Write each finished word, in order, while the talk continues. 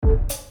Hello,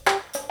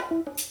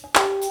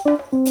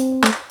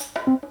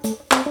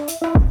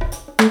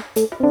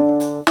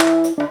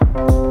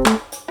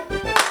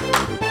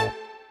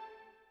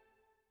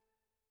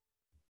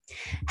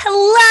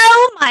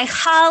 my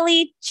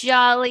holly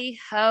jolly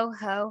ho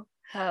ho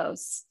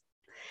hoes.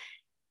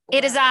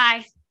 It is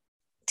I,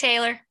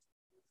 Taylor.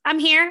 I'm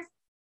here,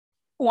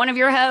 one of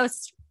your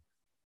hosts,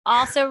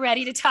 also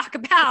ready to talk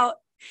about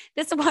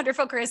this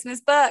wonderful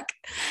Christmas book.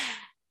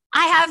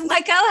 I have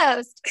my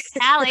co-host,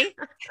 Hallie.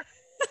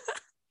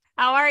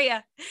 How are you?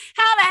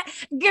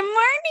 Good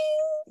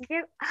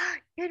morning.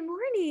 Good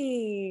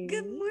morning.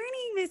 Good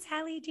morning, Miss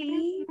Hallie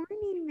Jean. Good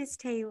morning, Miss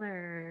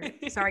Taylor.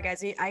 Sorry,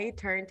 guys. I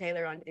turned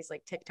Taylor on these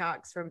like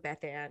TikToks from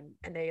Beth Ann,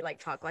 and they like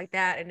talk like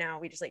that, and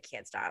now we just like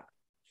can't stop.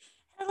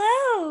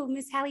 Hello,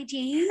 Miss Hallie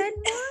Jean. Good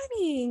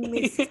morning,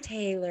 Miss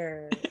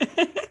Taylor.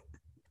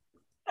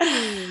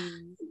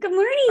 Good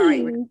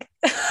morning.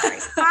 Sorry.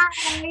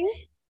 Hi.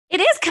 It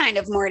is kind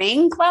of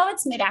morning. Well,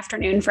 it's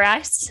mid-afternoon for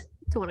us.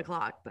 It's 1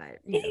 o'clock, but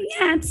you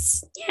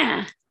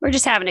know, We're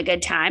just having a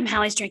good time.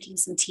 Hallie's drinking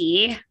some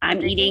tea.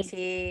 I'm eating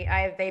tea. I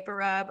have vapor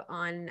rub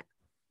on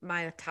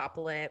my top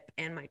lip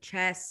and my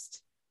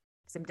chest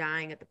because I'm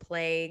dying of the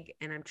plague,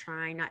 and I'm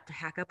trying not to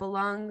hack up a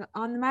lung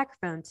on the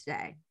microphone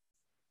today.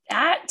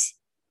 That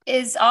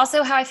is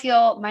also how I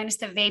feel, minus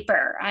the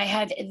vapor. I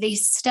had the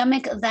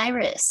stomach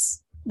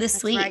virus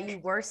this week. Right, you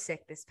were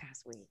sick this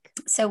past week.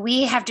 So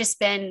we have just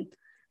been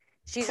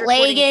She's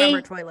plaguing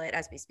recording from her toilet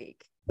as we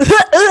speak.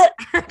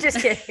 I'm just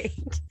kidding.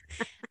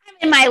 I'm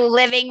in my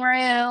living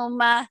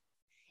room.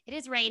 It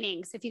is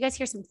raining. So if you guys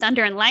hear some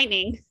thunder and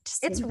lightning,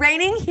 It's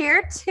raining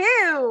here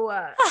too.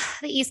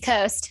 The East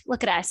Coast.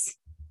 Look at us.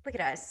 Look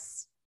at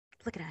us.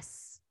 Look at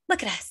us.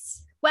 Look at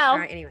us. Well, all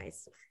right,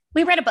 anyways.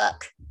 We read a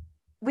book.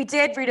 We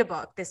did read a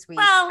book this week.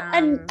 Well,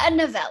 a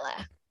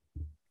novella.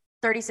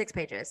 36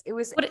 pages. It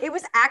was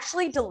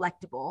actually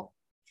delectable.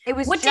 It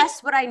was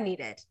what I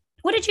needed.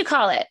 What did you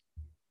call it?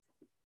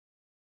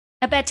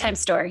 A bedtime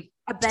story.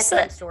 A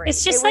bedtime story.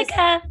 It's just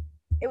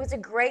It was a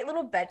great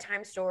little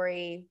bedtime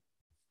story.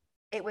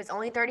 It was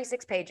only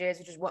 36 pages,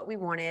 which is what we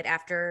wanted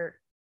after,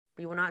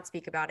 we will not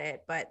speak about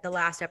it, but the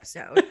last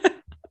episode,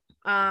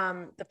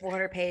 the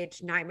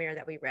 400-page nightmare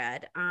that we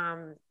read.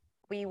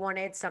 We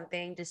wanted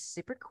something just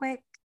super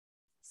quick,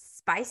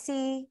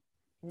 spicy,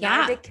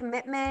 not a big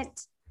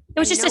commitment. It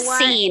was just a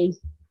scene.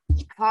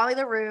 Holly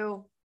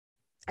LaRue,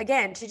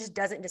 again, she just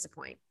doesn't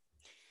disappoint.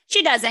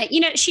 She doesn't.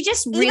 She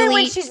just really... Even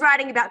when she's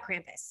writing about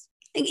Krampus.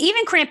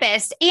 Even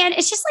Krampus. And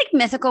it's just like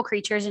mythical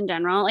creatures in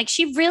general. Like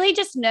she really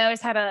just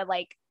knows how to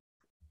like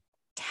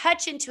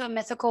touch into a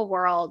mythical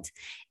world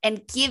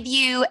and give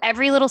you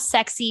every little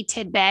sexy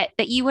tidbit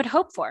that you would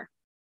hope for.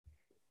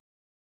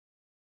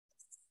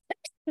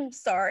 I'm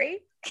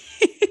sorry.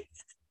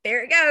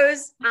 There it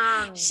goes.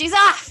 She's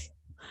off.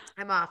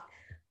 I'm off.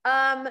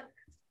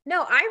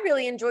 No, I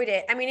really enjoyed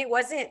it. I mean, it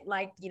wasn't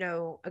like,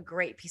 a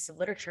great piece of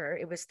literature.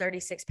 It was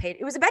 36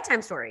 pages. It was a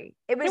bedtime story.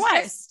 It was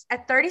just a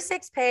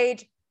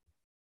 36-page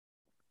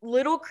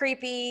little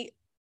creepy,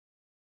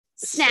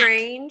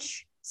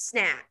 strange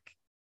snack.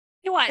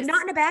 It was. And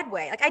not in a bad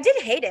way. Like I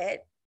did hate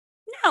it.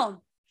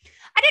 No,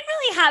 I didn't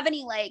really have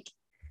any like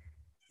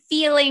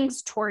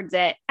feelings towards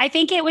it. I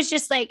think it was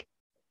just like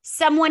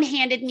someone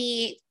handed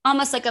me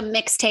almost like a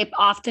mixtape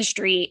off the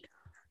street.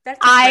 That's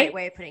a great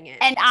way of putting it.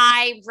 And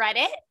I read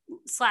it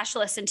 /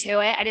 listened to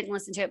it. I didn't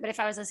listen to it, but if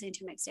I was listening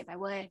to a mixtape, I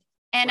would.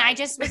 And I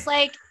just was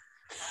like,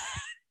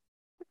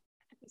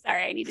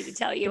 sorry, I needed to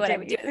tell you what I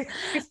would do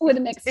with a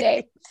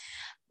mixtape.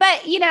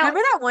 But, remember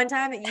that one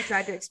time that you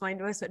tried to explain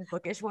to us what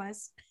bookish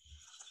was?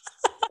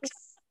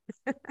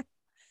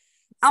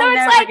 I'll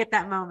never forget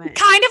that moment.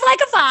 Kind of like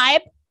a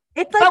vibe.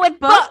 It's like, but with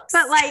books,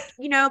 but like,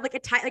 like a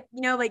type,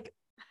 like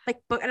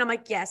book. And I'm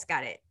like, yes,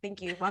 got it.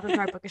 Thank you. Welcome to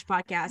our Bookish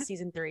podcast,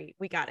 season 3.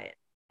 We got it.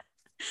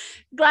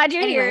 Glad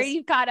you're here.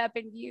 You caught up,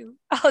 and you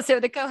also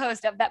the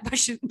co-host of that the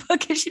Bookish,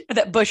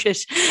 the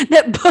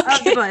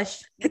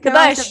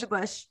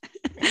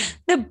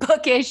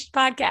Bookish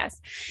podcast.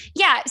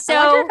 Yeah. So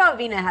I wonder if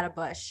Alvina had a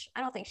bush.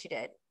 I don't think she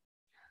did.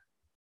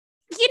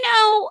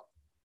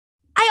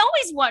 I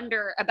always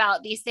wonder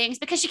about these things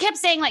because she kept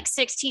saying like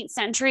 16th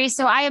century.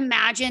 So I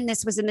imagine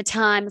this was in the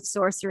time of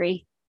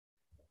sorcery.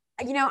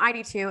 I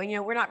do too.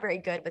 And, we're not very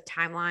good with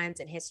timelines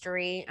and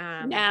history.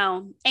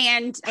 No.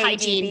 And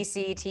hygiene.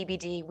 BC,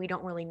 TBD. We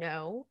don't really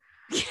know.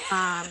 This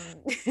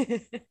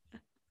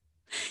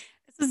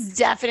is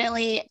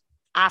definitely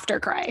after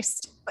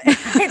Christ.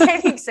 I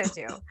think so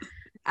too.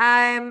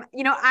 I'm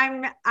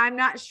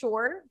not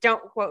sure.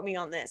 Don't quote me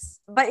on this,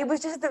 but it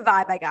was just the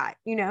vibe I got,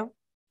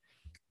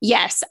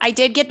 Yes, I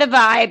did get the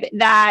vibe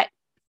that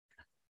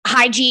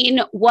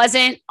hygiene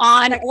wasn't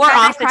on or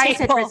off the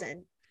table.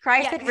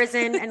 Christ had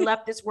risen and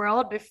left this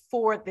world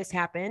before this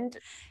happened.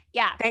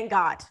 Yeah. Thank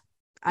God.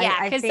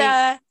 Yeah, because,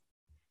 I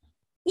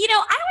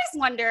always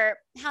wonder,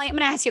 Hallie, I'm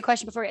going to ask you a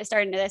question before we get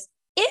started into this.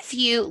 If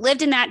you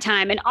lived in that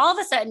time and all of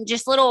a sudden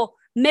just little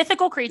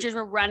mythical creatures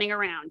were running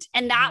around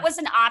and that was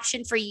an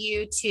option for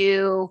you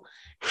to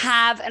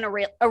have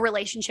a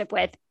relationship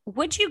with,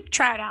 would you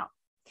try it out?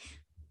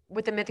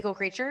 With a mythical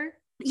creature?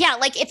 Yeah,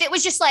 like if it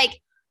was just like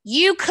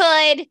you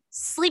could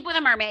sleep with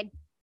a mermaid,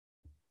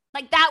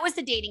 like that was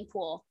the dating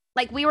pool.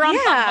 Like we were on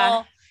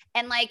Bumble,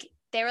 and like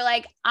they were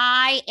like,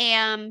 I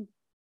am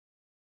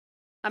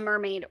a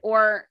mermaid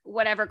or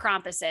whatever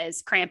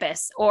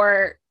Krampus,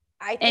 or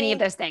any of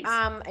those things.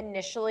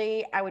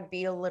 Initially, I would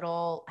be a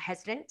little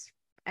hesitant,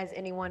 as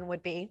anyone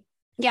would be.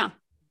 Yeah.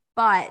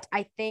 But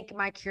I think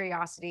my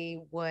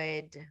curiosity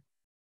would,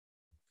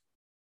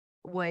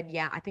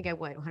 yeah, I think I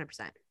would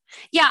 100%.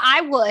 Yeah,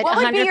 I would. What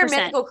would 100%. be your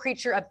mythical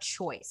creature of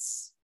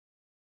choice?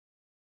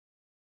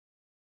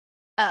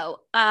 Oh,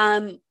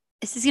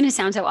 this is gonna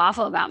sound so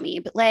awful about me,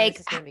 but like,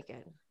 this is gonna be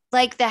good.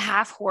 Like the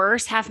half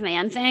horse, half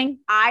man thing.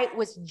 I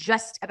was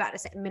just about to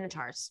say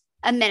minotaurs.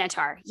 A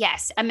minotaur,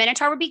 yes, a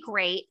minotaur would be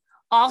great.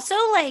 Also,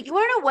 like, you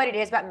want to know what it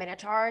is about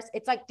minotaurs?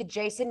 It's like the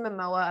Jason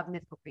Momoa of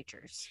mythical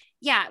creatures.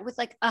 Yeah, with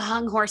like a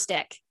hung horse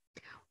dick.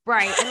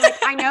 Right, and like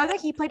I know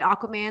that he played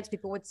Aquaman, so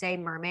people would say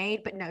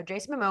mermaid, but no,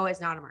 Jason Momoa is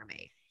not a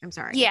mermaid. I'm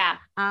sorry. Yeah.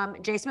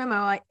 Jason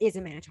Momoa is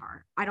a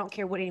minotaur. I don't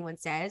care what anyone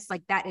says.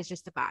 Like that is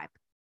just the vibe.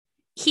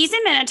 He's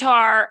a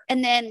minotaur,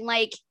 and then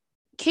like,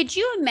 could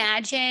you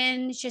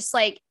imagine just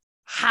like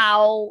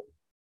how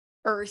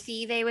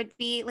earthy they would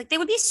be? Like they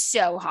would be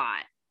so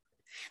hot.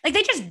 Like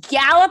they just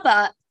gallop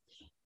up.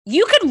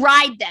 You could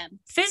ride them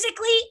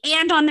physically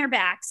and on their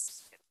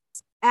backs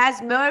as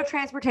mode of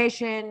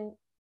transportation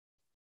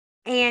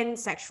and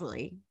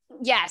sexually.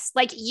 Yes,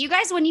 like you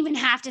guys wouldn't even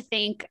have to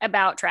think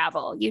about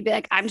travel. You'd be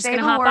like, I'm just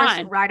gonna hop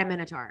on, ride a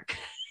minotaur.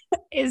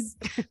 Is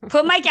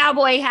put my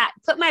cowboy hat,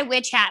 put my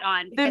witch hat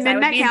on. The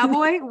Midnight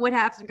Cowboy would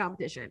have some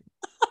competition.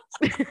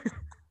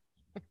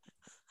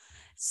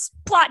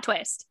 Plot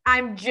twist.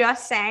 I'm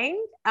just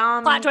saying.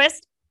 Plot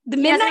twist. The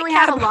Midnight Cowboy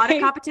have a lot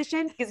of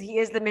competition because he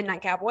is the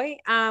Midnight Cowboy.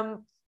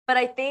 But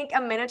I think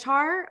a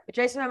minotaur,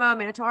 Jason Momoa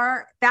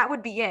minotaur, that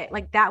would be it.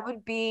 Like that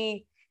would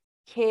be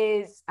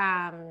his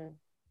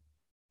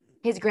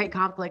great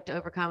conflict to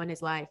overcome in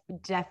his life.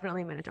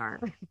 Definitely minotaur.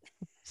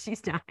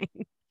 She's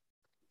dying.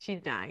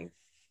 She's dying.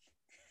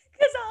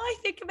 Because all I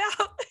think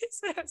about is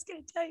what I was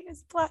going to tell you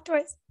is plot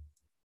twist.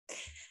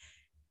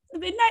 The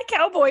Midnight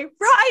Cowboy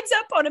rides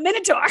up on a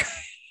minotaur.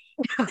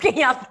 Okay,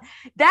 yeah.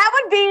 That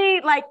would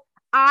be like,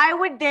 I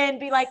would then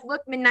be like,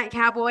 look, Midnight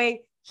Cowboy,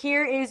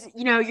 here is,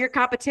 your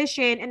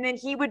competition. And then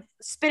he would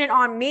spin it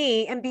on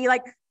me and be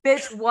like,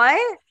 bitch,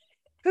 what?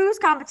 Whose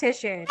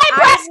competition? I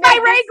pressed my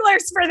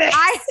Wranglers for this.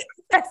 I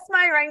pressed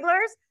my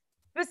Wranglers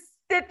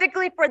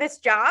specifically for this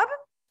job.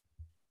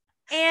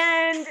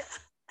 And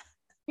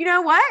you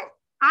know what?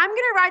 I'm going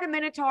to ride a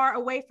minotaur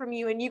away from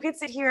you, and you can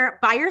sit here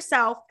by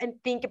yourself and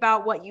think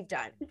about what you've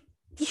done.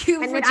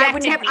 And then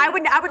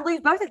I would lose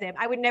both of them.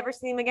 I would never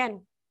see them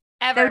again.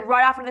 Ever. They would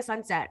ride off into the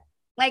sunset.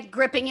 Like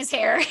gripping his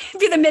hair.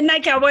 Be the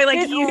Midnight Cowboy,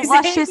 like his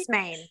luscious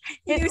mane.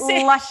 His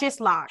luscious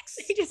locks.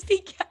 Just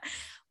be,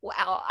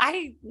 wow,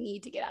 I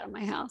need to get out of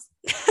my house.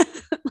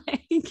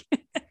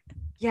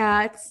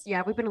 Yeah,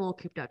 we've been a little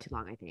cooped up too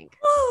long, I think.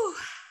 Woo.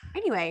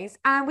 Anyways,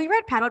 we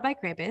read Paddled by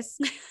Krampus.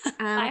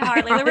 By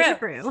Harley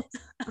LaRue.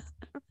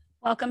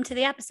 Welcome to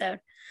the episode.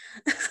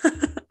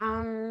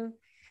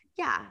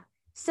 Yeah.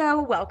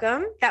 So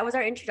welcome. That was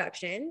our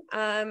introduction.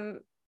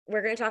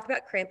 We're going to talk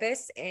about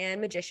Krampus and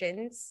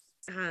magicians.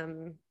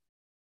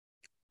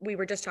 We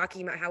were just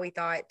talking about how we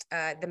thought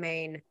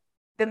the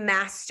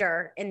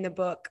master in the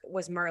book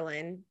was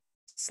Merlin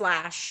 /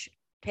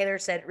 Taylor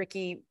said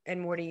Ricky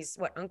and Morty's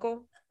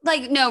uncle?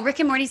 Like, no, Rick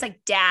and Morty's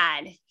like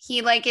dad.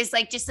 He like is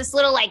like just this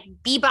little like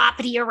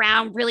beboppity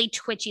around, really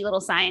twitchy little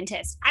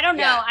scientist. I don't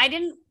know. Yeah.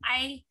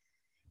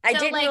 I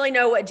didn't really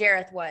know what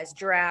Jareth was.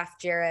 Jareth.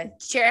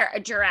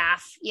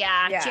 Giraffe.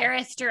 Yeah.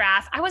 Jareth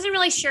Giraffe. I wasn't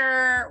really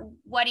sure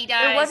what he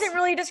does. There wasn't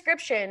really a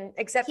description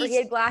except for he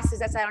had glasses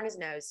that sat on his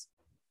nose.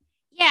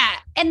 Yeah.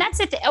 And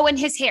that's it. Oh, and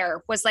his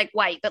hair was like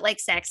white, but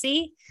like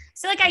sexy.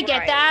 So like, I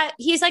get that.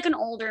 He's like an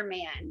older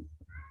man,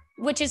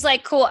 which is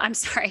like, cool. I'm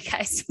sorry,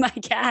 guys. My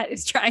cat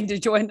is trying to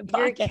join the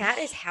podcast. Your cat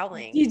is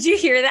howling. Did you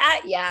hear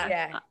that? Yeah.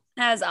 Yeah.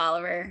 That was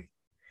Oliver.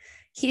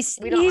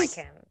 We don't like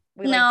him.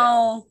 We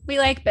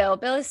like Bill.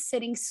 Bill is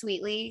sitting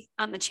sweetly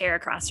on the chair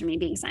across from me,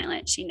 being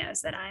silent. She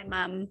knows that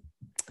I'm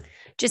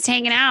just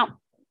hanging out,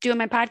 doing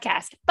my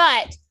podcast.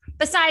 But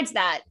besides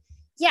that,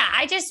 yeah,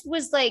 I just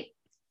was like,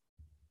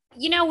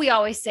 we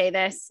always say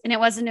this, and it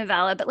was a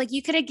novella, but like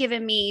you could have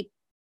given me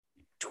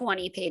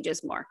 20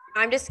 pages more.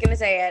 I'm just gonna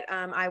say it.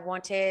 I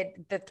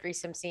wanted the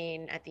threesome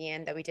scene at the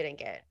end that we didn't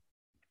get.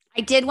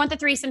 I did want the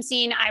threesome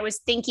scene. I was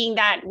thinking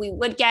that we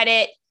would get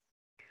it.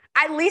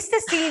 At least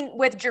the scene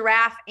with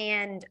Giraffe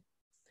and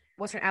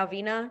what's her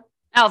Alvina?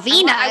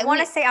 I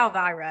want to say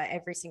Elvira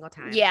every single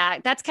time. Yeah,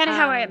 that's kind of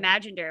how I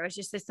imagined her. It was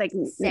just this like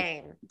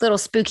same little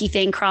spooky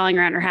thing crawling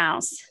around her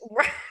house.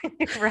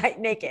 Right,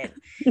 naked.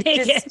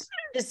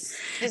 Just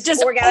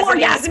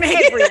orgasming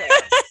everywhere.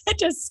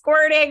 Just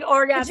squirting,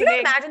 orgasming. Could you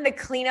imagine the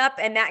cleanup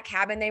in that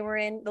cabin they were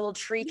in, the little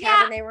tree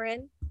cabin they were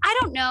in? I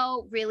don't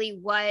know really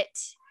what.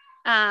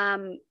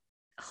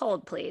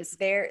 Hold, please.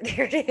 There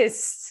it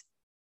is.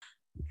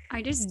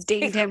 I just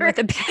dinged him with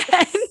a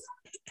pen.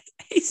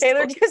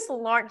 Taylor just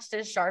launched a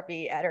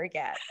Sharpie at her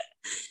cat.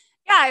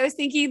 Yeah, I was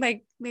thinking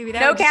like maybe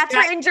that. No cats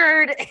were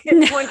injured.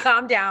 Everyone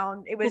calm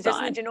down. It was Hold just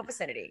in on. the general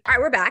vicinity. All right,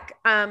 we're back.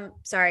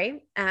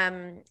 Sorry.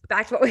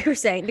 Back to what we were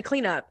saying. The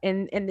cleanup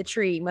in the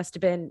tree must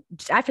have been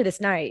after this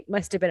night.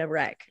 Must have been a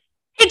wreck.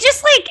 It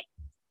just like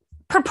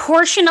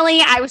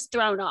proportionally, I was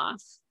thrown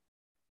off.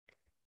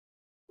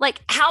 Like,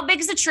 how big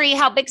is the tree?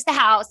 How big's the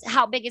house?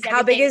 How big is everything?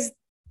 How big is?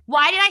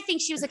 Why did I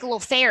think she was like a little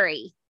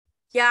fairy?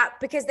 Yeah,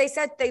 because they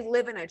said they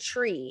live in a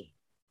tree.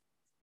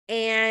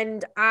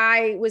 And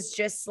I was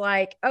just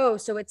like, oh,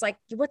 so it's like,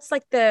 what's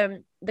like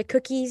the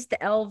cookies,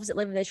 the elves that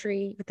live in the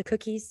tree with the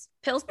cookies?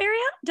 Pillsbury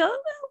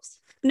elves?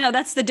 No,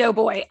 that's the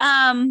doughboy.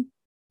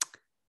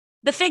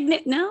 The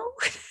fig no.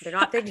 They're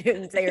not fig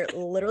Newtons. They are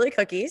literally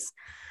cookies.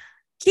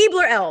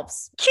 Keebler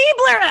elves.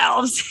 Keebler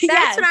elves.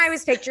 That's what I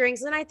was picturing.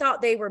 So then I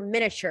thought they were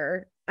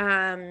miniature,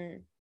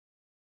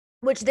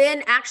 which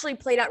then actually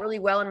played out really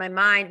well in my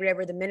mind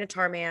whenever the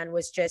Minotaur man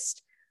was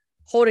just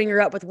holding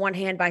her up with one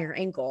hand by her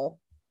ankle.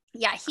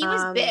 Yeah, he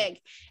was big.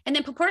 And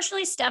then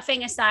proportionally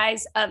stuffing a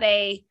size of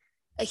a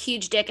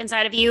huge dick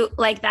inside of you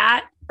like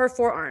that. Her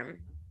forearm.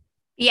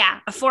 Yeah,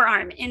 a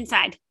forearm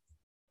inside.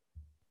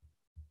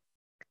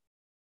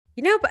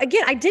 You know, but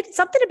again, I did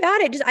something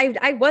about it. Just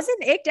I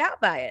wasn't icked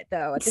out by it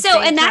though. At the So,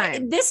 same and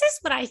time. this is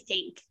what I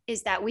think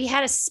is that we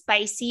had a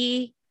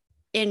spicy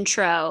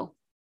intro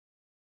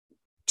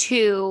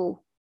to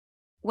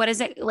what is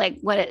it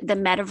like? The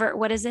metaverse?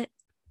 What is it?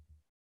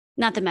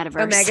 Not the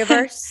metaverse.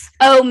 Omegaverse.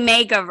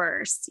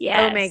 Omegaverse.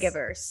 Yes.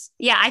 Omegaverse.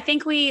 Yeah, I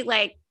think we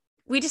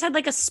just had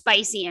like a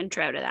spicy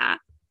intro to that.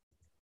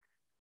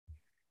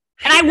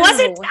 And I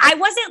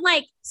wasn't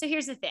like, so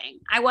here's the thing.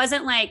 I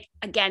wasn't like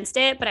against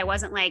it, but I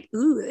wasn't like,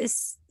 ooh,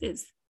 this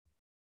is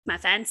my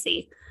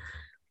fancy.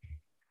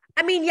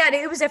 I mean, yeah,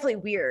 it was definitely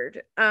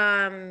weird.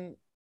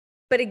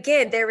 But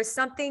again, there was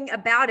something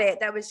about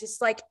it that was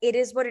just like, it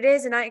is what it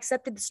is. And I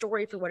accepted the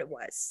story for what it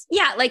was.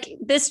 Yeah. Like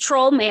this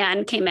troll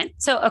man came in.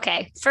 So,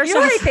 okay. First you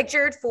know off, what I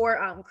pictured for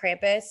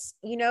Krampus,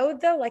 you know,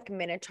 the like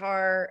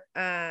Minotaur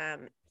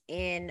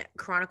in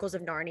Chronicles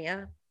of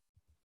Narnia.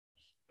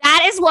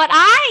 that is what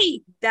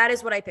That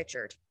is what I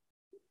pictured.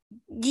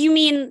 you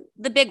mean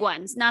the big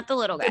ones, not the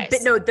little guys.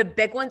 The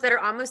big ones that are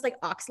almost like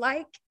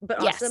ox-like, but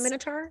also Yes.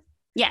 Minotaur.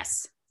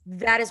 Yes.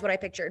 That is what I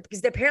pictured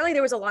because apparently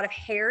there was a lot of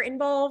hair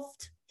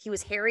involved. He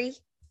was hairy.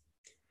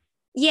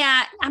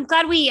 Yeah. I'm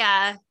glad we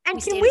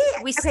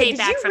stayed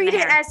back from the Did you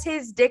read hair. it as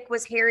his dick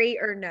was hairy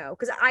or no?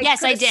 Because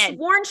I did.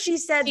 Sworn she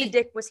said the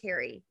dick was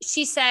hairy.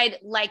 She said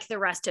like the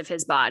rest of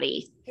his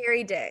body.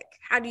 Hairy dick.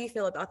 How do you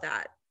feel about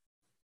that?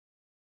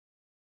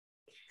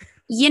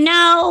 You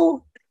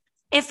know,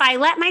 if I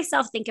let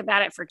myself think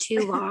about it for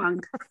too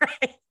long,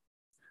 Right.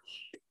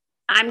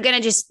 I'm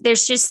going to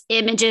there's just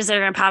images that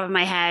are going to pop in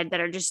my head that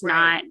are just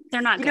Right.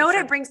 they're not You good know what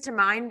for it brings to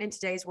mind in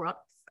today's world?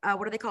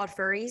 What are they called?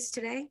 Furries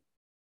today?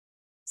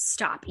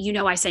 Stop. You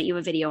know, I sent you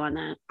a video on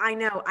that. I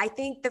know. I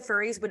think the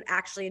furries would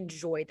actually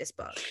enjoy this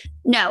book.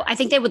 No, I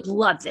think they would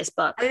love this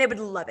book. I think they would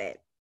love it.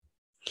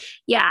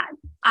 Yeah.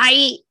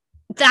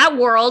 That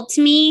world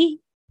to me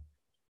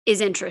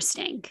is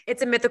interesting.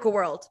 It's a mythical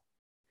world.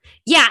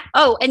 Yeah.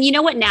 Oh, and you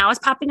know what now is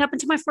popping up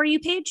into my For You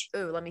page?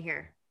 Ooh, let me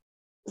hear.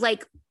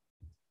 Like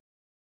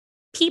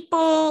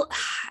people,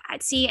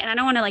 I'd see, and I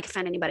don't want to like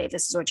offend anybody if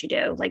this is what you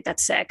do. Like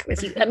that's sick.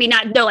 If you, I mean,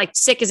 like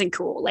sick isn't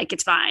cool. Like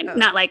it's fine. Oh.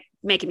 Not like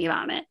making me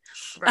vomit.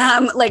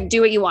 Right. Like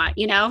do what you want,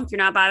 you know, you're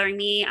not bothering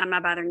me. I'm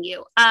not bothering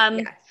you.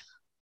 Yeah.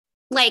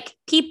 Like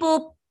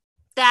people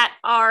that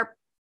are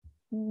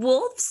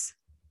wolves,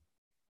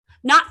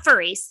 not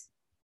furries.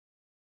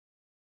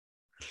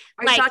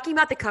 Are you talking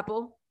about the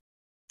couple?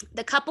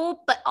 The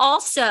couple, but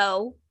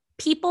also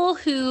people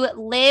who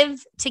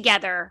live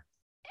together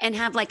and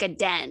have like a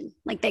den,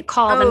 like they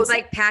call them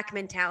like pack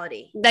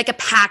mentality, like a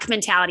pack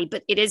mentality,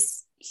 but it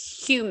is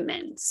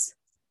humans.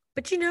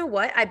 But you know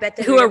what? I bet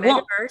they Who read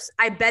are Omegaverse.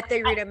 I bet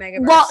they read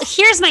Omegaverse. Well,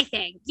 here's my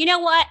thing. You know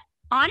what?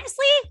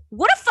 Honestly,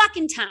 what a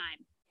fucking time.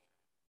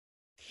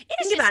 It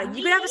is think just about it.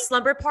 You could have a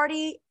slumber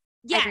party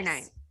every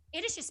night.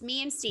 It is just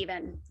me and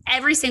Steven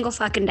every single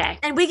fucking day.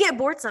 And we get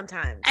bored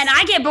sometimes. And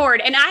I get bored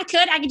and I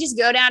could just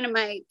go down to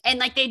my, and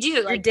like they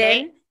do, like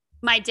den?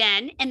 my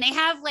den, and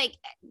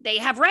they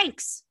have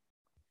ranks.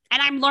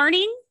 And I'm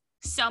learning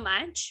so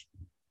much.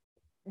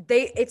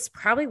 It's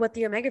probably what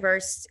the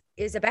Omegaverse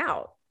is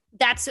about.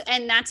 That's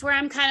where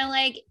I'm kind of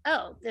like,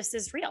 oh, this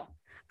is real.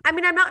 I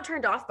mean, I'm not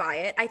turned off by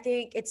it. I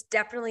think it's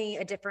definitely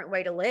a different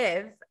way to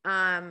live.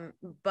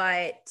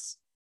 But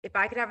if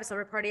I could have a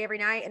slumber party every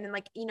night and then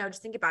like, you know,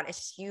 just think about it. It's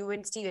just you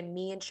and Steve and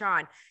me and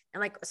Sean.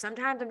 And like,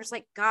 sometimes I'm just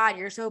like, God,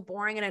 you're so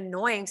boring and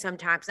annoying.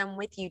 Sometimes I'm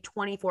with you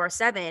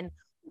 24/7.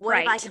 What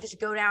if I could just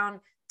go down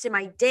to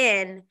my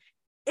den?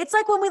 It's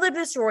like when we lived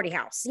in a sorority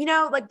house, you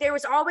know, like there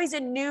was always a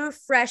new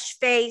fresh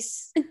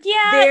face.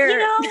 Yeah. There. You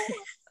know,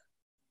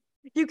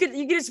 you could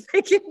just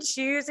pick and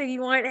choose if you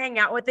wanted to hang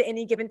out with at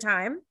any given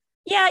time.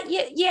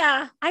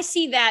 yeah. I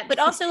see that. But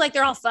also like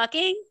they're all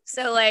fucking.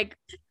 So like,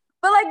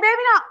 But like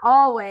maybe not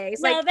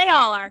always. No, Like they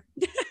all are.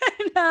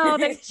 No,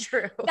 it's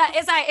true. that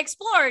is I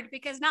explored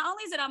because not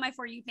only is it on my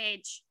For You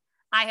page,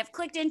 I have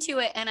clicked into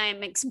it and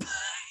I'm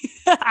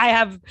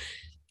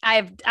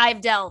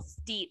I've delved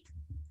deep.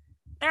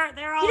 They're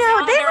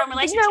all they their own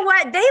relationship. You know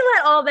what? They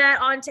let all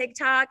that on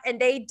TikTok and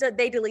they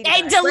deleted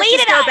They us. deleted Let's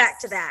just go us. back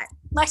to that.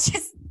 Let's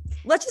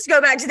just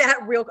Go back to that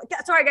real quick.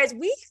 Sorry, guys.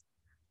 We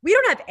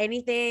don't have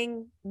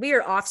anything. We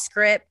are off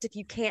script if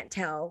you can't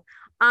tell.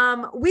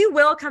 We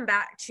will come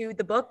back to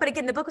the book, but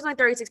again, the book was only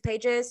 36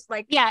 pages.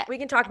 Like, Yeah. we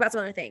can talk about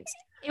some other things.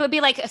 It would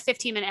be like a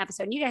 15-minute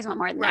episode. You guys want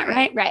more than that,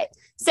 Right. right?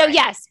 So Right.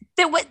 yes,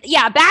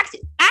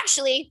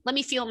 actually, let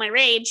me fuel my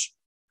rage.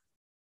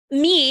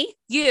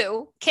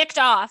 You kicked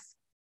off.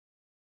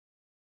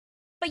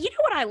 But you know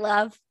what I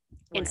love?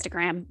 What?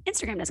 Instagram.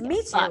 Instagram doesn't give Me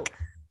a too. fuck.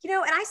 You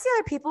know, and I see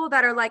other people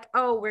that are like,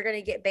 "Oh, we're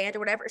gonna get banned or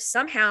whatever."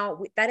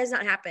 Somehow that has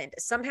not happened.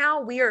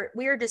 Somehow we are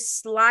just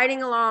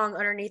sliding along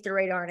underneath the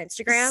radar on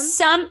Instagram.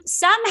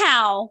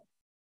 Somehow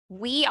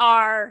we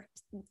are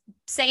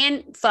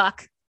saying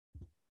fuck.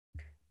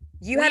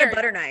 You had a Weird.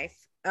 butter knife.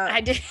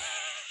 I did.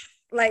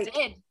 Like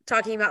I did.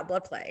 talking about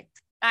blood play.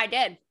 I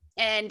did.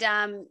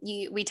 And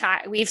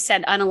we've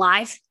said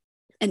unalive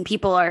and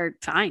people are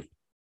fine.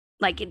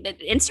 Like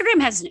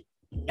Instagram has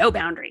no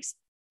boundaries.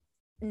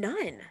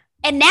 None.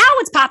 And now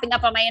it's popping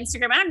up on my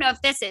Instagram. I don't know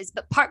if this is,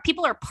 but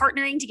people are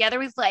partnering together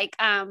with like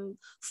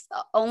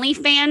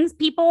OnlyFans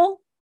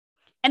people,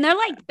 and they're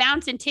like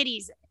bouncing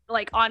titties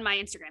like on my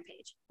Instagram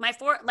page. My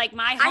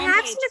homepage. I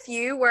have seen a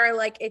few where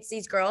like it's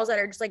these girls that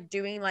are just like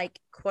doing like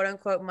quote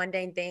unquote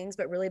mundane things,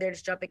 but really they're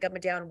just jumping up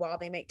and down while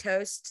they make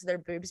toast. So their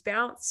boobs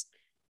bounce.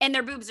 And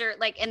their boobs are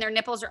like, and their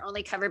nipples are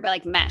only covered by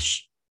like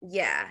mesh.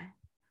 Yeah.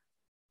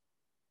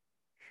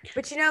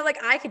 But you know, like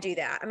I could do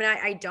that. I mean,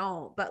 I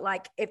don't, but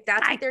like if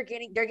that's what they're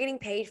getting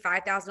paid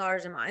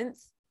 $5,000 a month.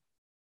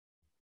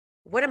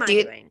 What am I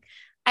doing?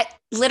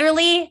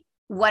 Literally,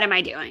 what am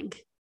I doing?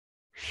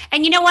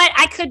 And you know what?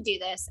 I could do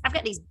this. I've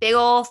got these big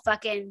old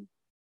fucking.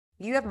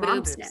 You have mom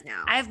boobs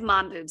now. I have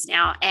mom boobs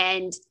now,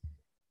 and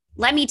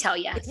let me tell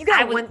you, if you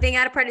got one thing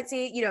out of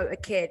pregnancy, you know, a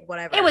kid,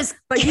 whatever. It was,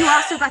 but you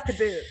also got the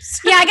boobs.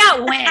 Yeah, I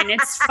got Win.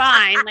 It's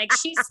fine. Like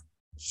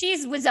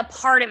she was a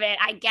part of it,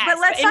 I guess. But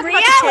let's talk talk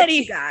about the tits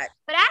you got.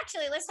 But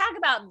actually, let's talk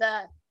about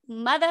the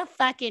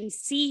motherfucking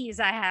C's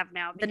I have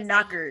now. The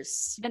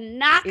knockers. The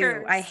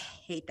knockers. Ew, I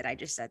hate that I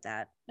just said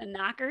that. The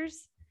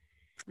knockers.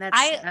 That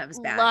was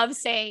bad. I love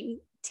saying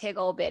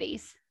tiggle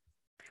bitties.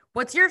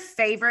 What's your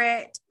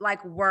favorite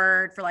like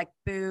word for like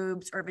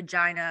boobs or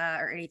vagina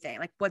or anything?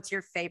 Like, what's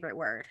your favorite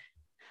word?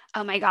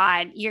 Oh my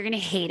God, you're going to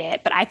hate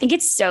it. But I think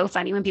it's so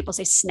funny when people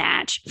say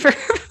snatch for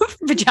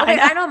vagina.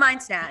 Okay, I don't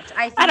mind snatch.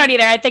 I don't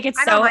either. I think it's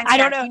I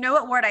don't know. You know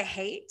what word I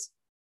hate?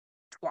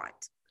 Twat.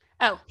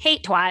 Oh,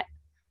 hate twat.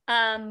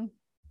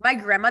 My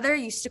grandmother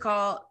used to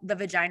call the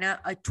vagina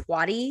a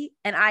twatty,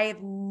 and I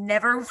have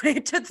never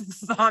wanted to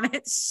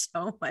vomit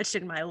so much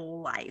in my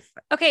life.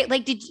 Okay,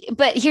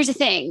 but here's the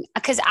thing,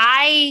 because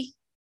I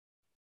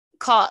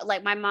call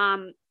like my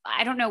mom,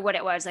 I don't know what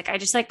it was. Like I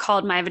just like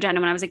called my vagina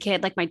when I was a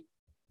kid, like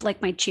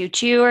my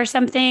choo-choo or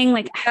something.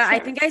 Like I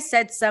think I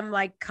said some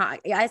like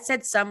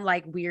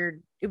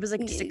weird. It was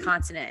like just a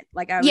consonant.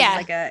 Like I was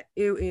like a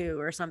ooh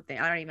or something.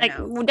 I don't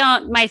even know.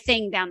 Don't my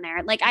thing down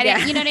there. Like I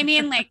didn't. You know what I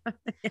mean? Like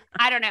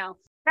I don't know.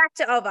 Back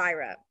to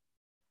Elvira.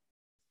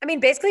 I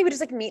mean, basically, we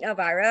just like meet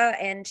Elvira,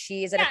 and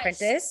she is an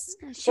apprentice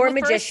for a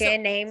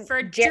magician named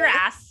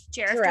Giraffe.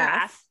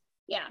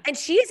 Yeah, and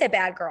she is a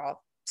bad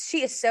girl.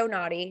 She is so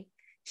naughty.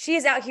 She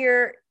is out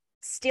here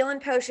stealing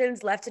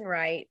potions left and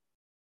right.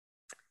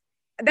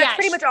 That's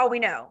pretty much all we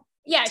know.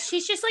 Yeah,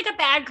 she's just like a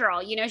bad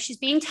girl, you know. She's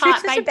being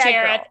taught by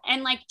Jareth,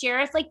 and like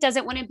Jareth like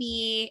doesn't want to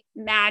be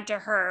mad to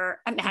her.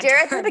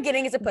 Jareth in the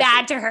beginning is a pussy.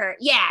 Bad to her.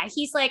 Yeah,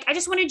 he's like, I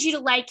just wanted you to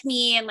like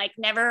me, and like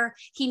never.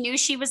 He knew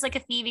she was like a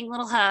thieving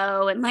little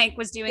hoe, and like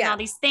was doing all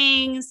these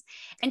things,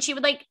 and she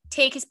would like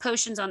take his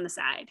potions on the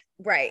side.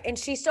 Right, and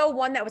she stole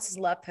one that was his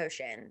love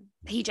potion.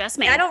 He just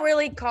made. I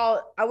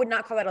would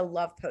not call that a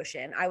love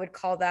potion. I would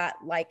call that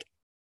like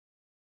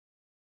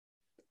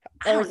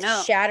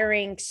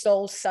shattering,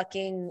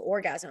 soul-sucking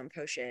orgasm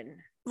potion.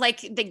 Like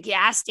the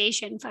gas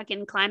station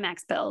fucking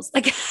climax pills.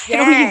 Like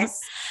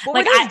yes. What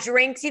were those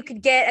drinks you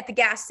could get at the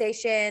gas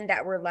station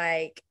that were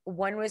like,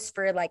 one was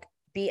for like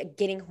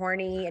getting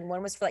horny and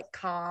one was for like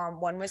calm,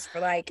 one was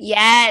for like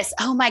yes.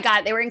 Oh my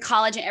God. They were in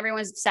college and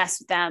everyone's obsessed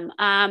with them.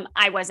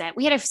 I wasn't.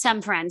 We had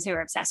some friends who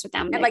were obsessed with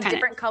them. And like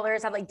different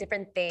colors have like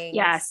different things.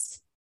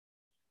 Yes.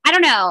 I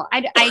don't know.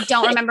 I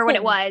don't remember what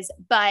it was,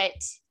 but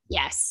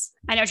yes,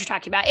 I know what you're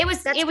talking about. It was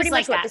pretty like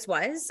much that. What this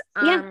was.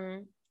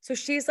 So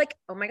she's like,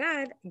 oh my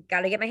God,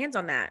 gotta get my hands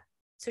on that.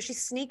 So she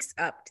sneaks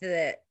up to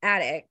the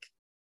attic,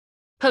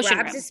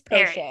 grabs his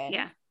potion,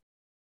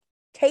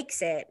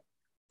 takes it.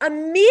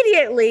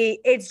 Immediately,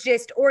 it's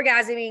just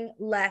orgasming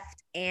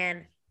left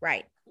and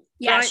right.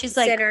 Yeah, front, she's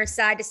like center,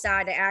 side to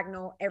side,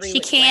 diagonal, everywhere.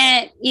 She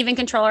can't even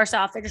control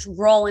herself. They're just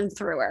rolling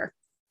through her.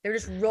 They're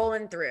just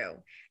rolling through.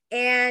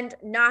 And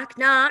knock,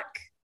 knock.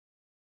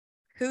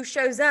 Who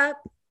shows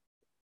up?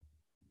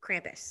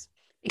 Krampus.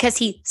 because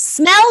he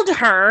smelled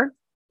her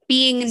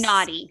being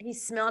naughty. He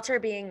smelled her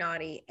being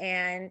naughty,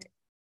 and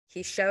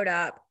he showed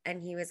up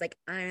and he was like,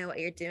 I know what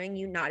you're doing,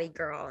 you naughty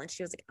girl. And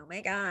she was like, oh my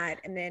God.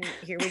 And then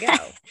here we go.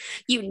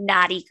 You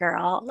naughty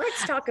girl.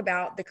 Let's talk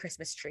about the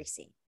Christmas tree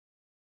scene.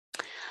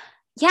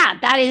 Yeah,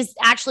 that is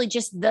actually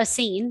just the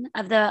scene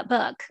of the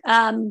book.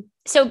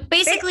 So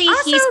basically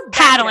he's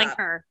paddling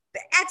her.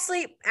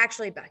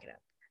 Actually back it up.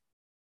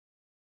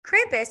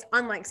 Krampus,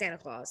 unlike Santa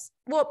Claus,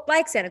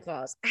 like Santa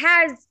Claus,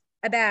 has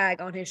a bag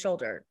on his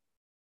shoulder.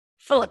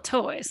 Full of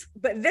toys.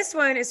 But this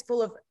one is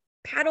full of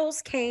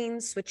paddles,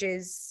 canes,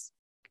 switches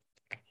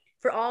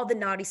for all the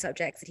naughty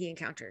subjects that he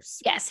encounters.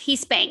 Yes, he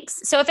spanks.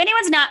 So if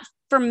anyone's not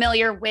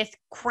familiar with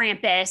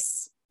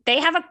Krampus,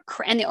 they have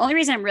and the only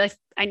reason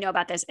I know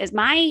about this is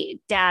my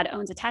dad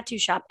owns a tattoo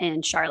shop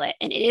in Charlotte,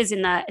 and it's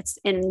in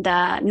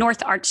the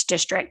North Arts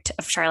district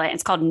of Charlotte.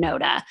 It's called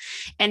Noda.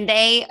 And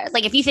they,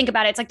 like, if you think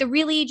about it, it's like the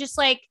really just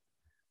like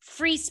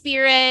free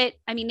spirit.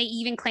 I mean, they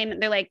even claim that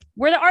they're like,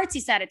 we're the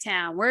artsy side of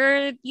town.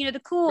 We're,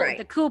 the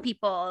cool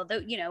people,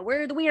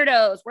 we're the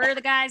weirdos. We're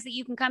the guys that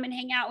you can come and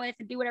hang out with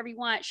and do whatever you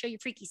want, show your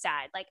freaky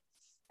side. Like,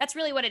 that's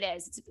really what it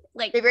is. It's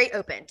like they're very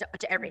open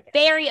to everything.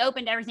 Very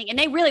open to everything. And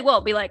they really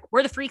will be like,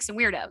 we're the freaks and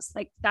weirdos.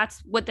 Like,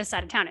 that's what this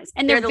side of town is.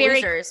 And they're the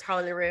losers,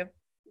 Harley LaRue.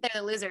 They're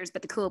the losers,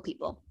 but the cool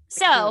people.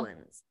 So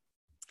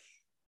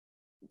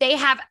they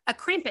have a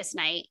Krampus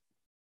night,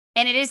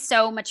 and it is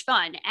so much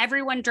fun.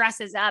 Everyone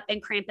dresses up in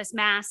Krampus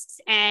masks,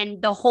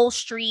 and the whole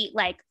street,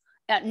 like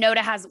Noda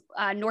has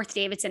North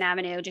Davidson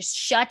Avenue, just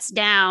shuts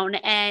down.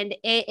 And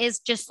it is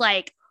just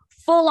like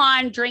full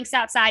on drinks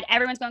outside.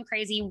 Everyone's going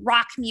crazy.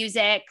 Rock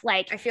music.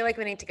 Like, I feel like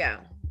we need to go.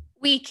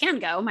 We can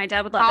go. My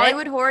dad would love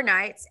Hollywood Horror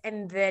Nights,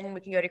 and then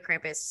we can go to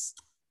Krampus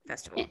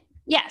Festival.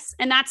 Yes,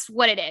 and that's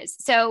what it is.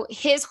 So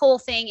his whole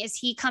thing is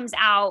he comes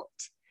out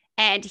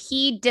and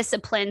he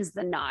disciplines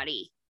the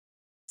naughty.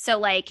 So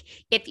like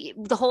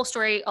the whole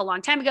story a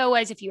long time ago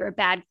was if you were a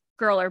bad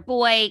girl or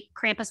boy,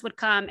 Krampus would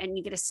come and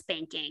you get a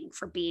spanking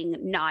for being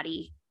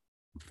naughty.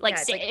 Like,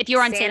 if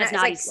you're on Santa's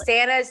naughty list.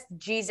 Santa's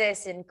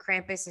Jesus and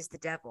Krampus is the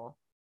devil.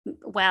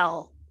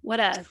 Well, what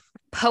a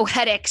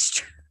poetic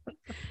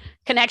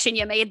connection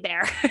you made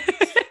there.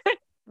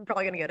 I'm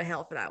probably going to go to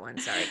hell for that one.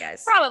 Sorry,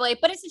 guys. Probably,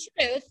 but it's the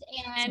truth.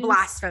 And it's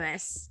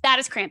blasphemous. That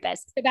is Krampus.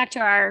 So back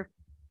to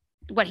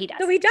what he does.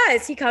 So he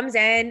does. He comes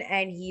in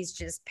and he's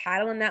just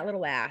paddling that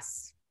little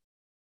ass.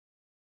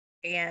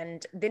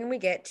 And then we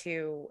get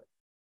to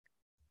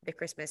the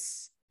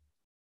Christmas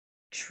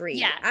tree.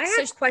 Yeah. I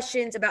have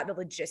questions about the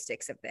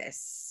logistics of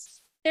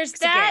this. There's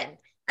that.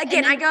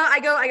 Again, I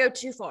go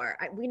too far.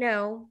 We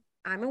know.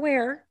 I'm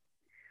aware.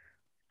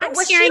 I'm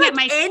staring at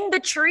in the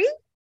tree?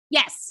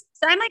 Yes.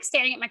 So I'm like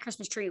staring at my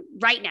Christmas tree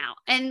right now.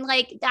 And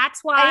like,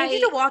 that's why I need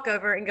you to walk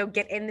over and go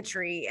get in the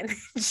tree and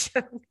then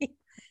show me.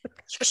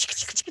 jingle,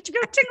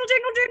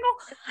 jingle.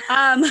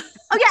 Oh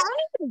yeah, I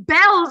need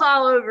bells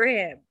all over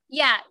him.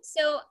 Yeah.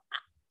 So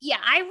yeah,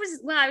 I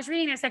was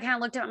reading this, I kind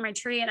of looked up at my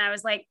tree and I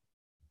was like,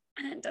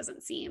 it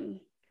doesn't seem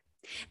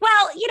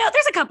well,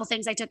 there's a couple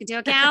things I took into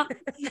account.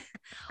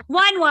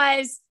 One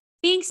was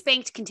being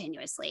spanked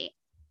continuously.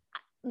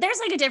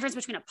 There's like a difference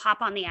between a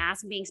pop on the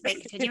ass and being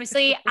spanked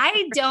continuously.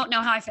 I don't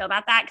know how I feel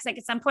about that. Cause like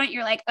at some point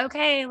you're like,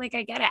 okay, like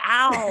I get it.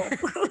 Ow.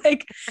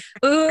 Like,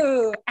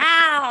 ooh,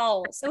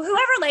 ow. So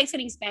whoever likes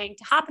getting spanked,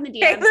 hop in the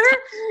DMs.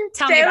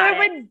 Tell me about it. Taylor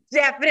would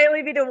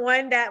definitely be the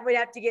one that would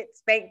have to get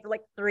spanked for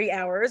like 3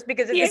 hours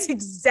because of this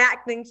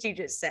exact thing she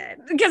just said.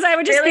 Because I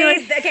would just be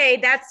like, okay,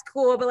 that's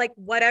cool, but like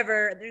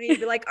whatever. Then you'd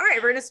be like, all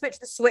right, we're gonna switch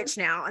the switch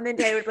now. And then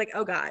Taylor would be like,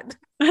 oh God.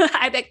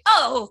 I'd be like,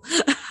 oh,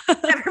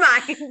 never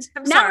mind.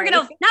 Now we're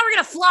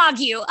gonna flog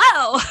you.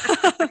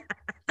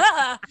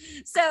 Oh.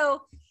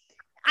 So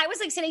I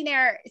was like sitting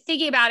there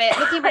thinking about it,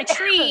 looking at my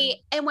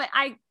tree, and what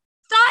I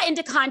thought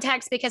into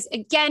context, because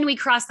again, we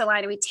crossed the line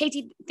and we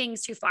take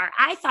things too far.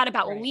 I thought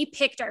about when we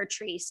picked our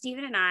tree,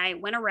 Stephen and I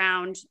went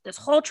around this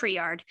whole tree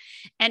yard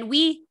and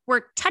we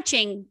were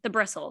touching the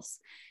bristles,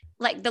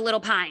 like the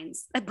little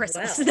pines, the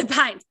bristles, the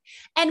pines.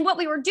 And what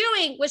we were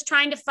doing was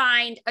trying to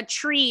find a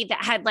tree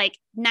that had like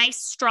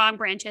nice, strong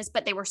branches,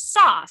 but they were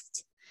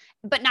soft,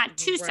 but not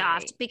too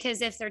soft,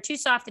 because if they're too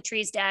soft, the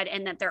tree's dead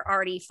and that they're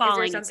already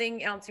falling. Is there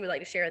something else you would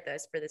like to share with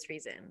us for this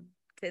reason?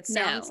 It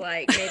sounds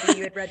like maybe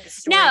you had read the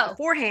story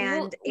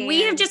beforehand.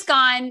 We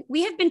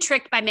have been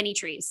tricked by many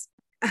trees.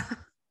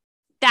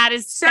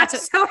 That's so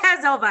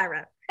has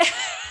Elvira.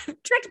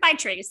 Tricked by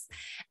trees.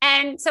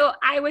 And so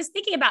I was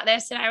thinking about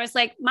this and I was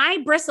like, my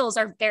bristles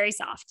are very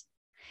soft.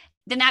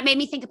 Then that made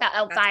me think about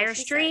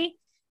Elvira's tree,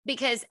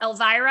 because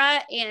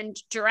Elvira and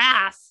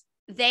Giraffe,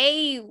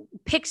 they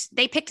picked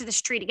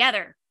this tree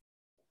together.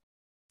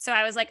 So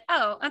I was like,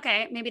 oh,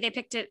 okay, maybe they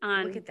picked it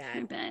on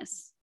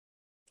campus.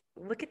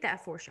 Look at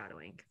that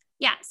foreshadowing.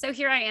 Yeah. So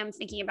here I am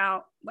thinking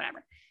about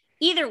whatever.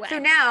 Either way. So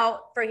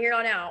now, from here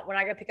on out, when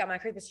I go pick out my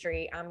Christmas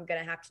tree, I'm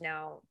going to have to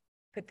now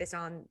put this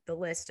on the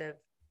list of.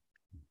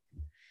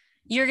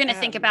 You're going to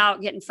think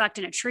about getting fucked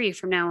in a tree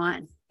from now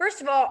on. First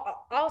of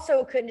all,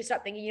 also couldn't just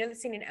stop thinking, the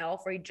scene in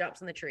Elf where he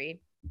jumps on the tree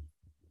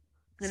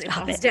and it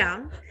falls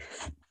down.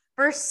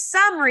 for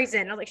some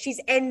reason, I was like,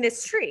 she's in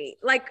this tree.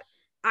 Like,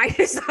 I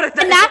just thought of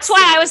that. And that's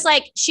why I was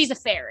like, she's a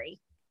fairy.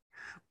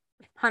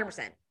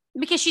 100%.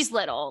 Because she's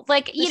little.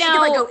 Like, She could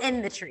like go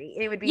in the tree.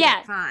 It would be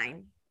like,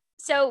 fine.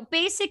 So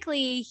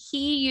basically,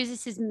 he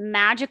uses his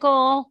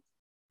magical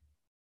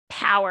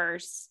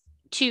powers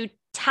to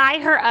tie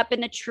her up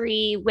in the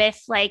tree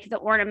with like the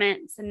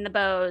ornaments and the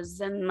bows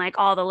and like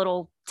all the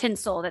little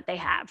tinsel that they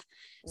have.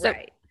 So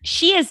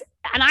she is,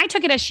 and I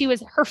took it as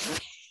her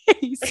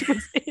face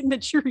was in the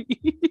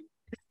tree.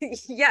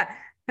 Yeah.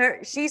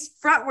 She's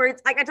frontwards,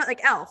 like I thought,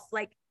 like Elf,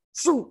 like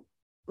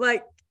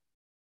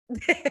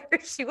there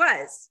she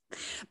was.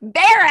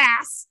 Bare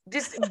ass.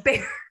 Just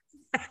bare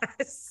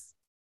ass.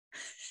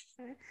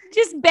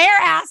 Just bare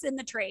ass in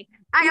the tree.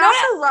 I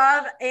also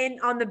love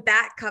on the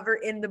back cover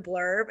in the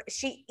blurb,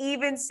 she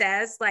even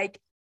says like,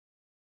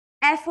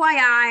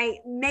 FYI,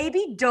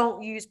 maybe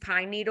don't use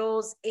pine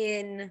needles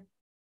in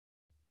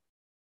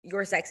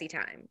your sexy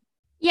time.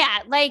 Yeah.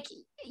 Like,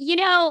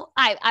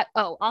 I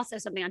also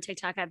something on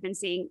TikTok I've been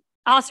seeing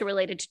also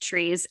related to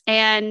trees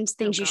and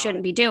things you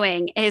shouldn't be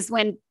doing is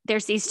when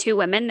there's these two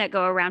women that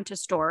go around to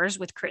stores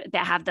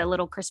that have the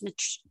little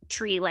Christmas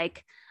tree,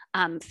 like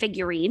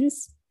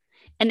figurines.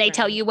 And they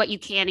tell you what you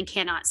can and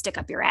cannot stick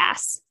up your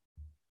ass.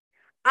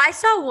 I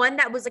saw one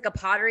that was like a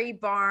Pottery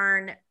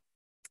Barn.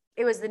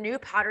 It was the new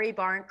Pottery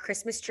Barn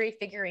Christmas tree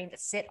figurine that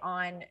sit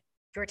on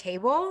your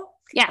table.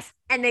 Yes.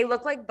 And they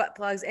look like butt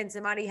plugs. And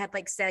somebody had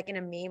like said in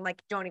a meme,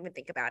 like, don't even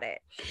think about it.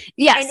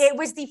 Yes. And it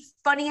was the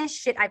funniest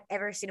shit I've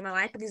ever seen in my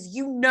life because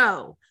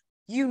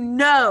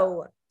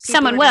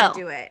someone will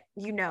do it.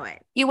 You know it.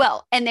 You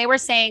will. And they were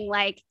saying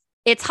like,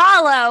 it's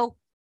hollow.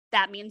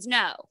 That means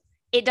no.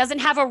 It doesn't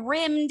have a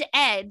rimmed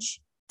edge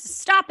to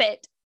stop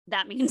it.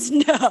 That means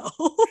no.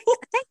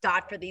 Thank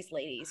God for these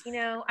ladies. I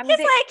mean,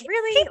 like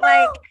really people,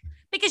 like,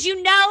 because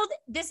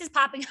this is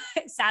popping.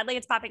 Sadly,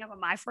 it's popping up on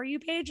my For You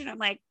page. And I'm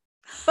like,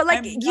 but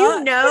like,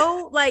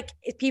 like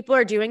if people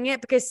are doing it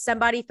because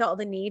somebody felt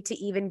the need to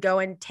even go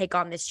and take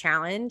on this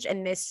challenge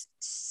and this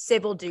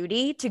civil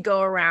duty to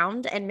go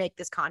around and make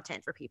this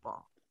content for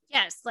people.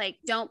 Yes. Like,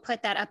 don't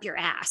put that up your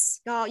ass.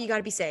 Oh, you got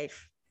to be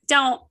safe.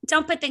 Don't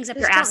put things up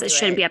your ass that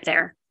shouldn't be up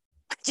there.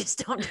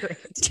 Just don't do it.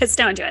 Just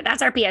don't do it.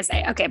 That's our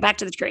PSA. Okay, back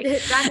to the tree.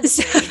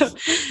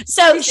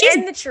 So she's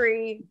in the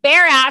tree,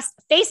 bare ass,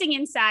 facing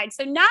inside.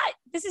 So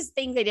this is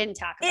things they didn't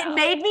talk about. It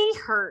made me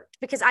hurt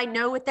because I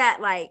know with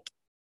that, like,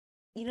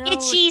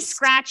 itchy,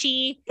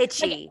 scratchy.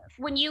 Like,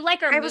 when you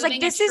like are I was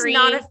like, this is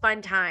not a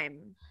fun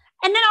time.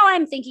 And then all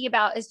I'm thinking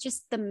about is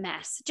just the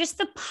mess, just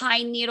the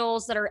pine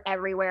needles that are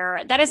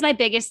everywhere. That is my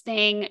biggest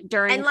thing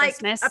during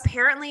Christmas.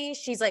 Apparently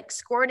she's like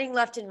squirting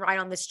left and right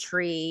on this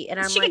tree.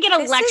 And she could get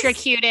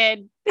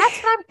electrocuted. That's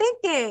what I'm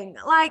thinking.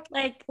 Like,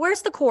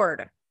 where's the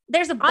cord?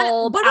 There's a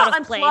bulb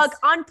out of place.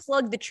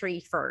 Unplug the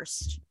tree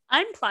first.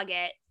 Unplug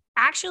it.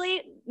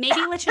 Actually, maybe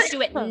let's just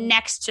do it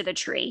next to the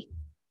tree.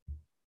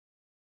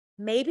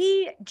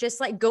 Maybe just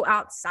like go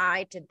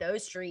outside to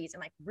those trees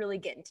and like really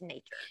get into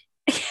nature.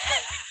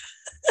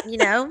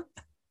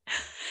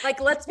 Like,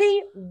 let's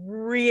be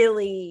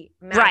really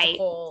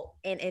magical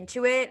and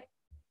into it,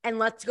 and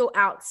let's go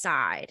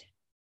outside.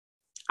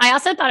 I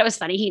also thought it was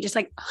funny. He just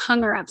like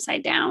hung her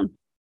upside down,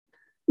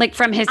 like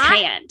from his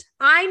hand.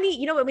 I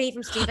need, what we need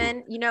from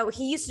Steven?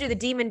 He used to do the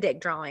demon dick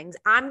drawings.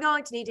 I'm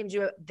going to need him to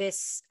do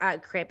this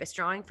Krampus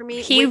drawing for me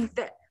with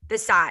the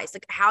size,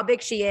 like how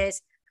big she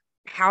is,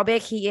 how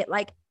big he is,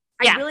 like.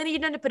 I really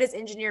need him to put his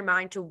engineer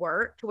mind to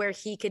work to where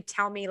he could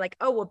tell me like,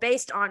 oh, well,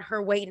 based on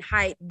her weight and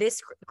height,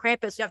 this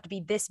Krampus would have to be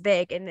this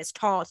big and this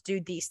tall to do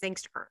these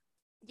things to her.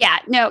 Yeah,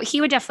 no,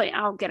 he would definitely,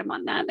 I'll get him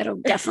on that.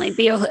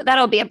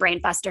 That'll be a brain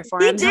buster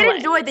for him. He did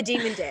enjoy the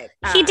demon dick.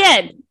 He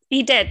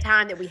did.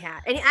 Time that we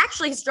had. And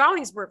actually his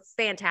drawings were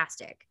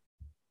fantastic.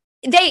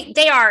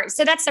 They are.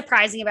 So that's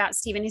surprising about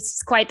Steven.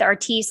 He's quite the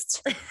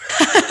artiste.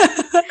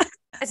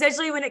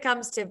 Especially when it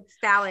comes to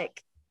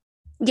phallic.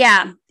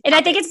 Yeah. And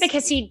I think it's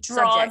because he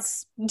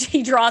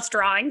draws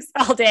drawings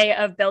all day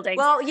of buildings.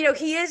 Well,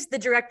 he is the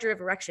director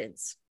of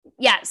erections.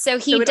 Yeah. So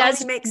it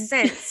does make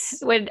sense.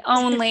 Would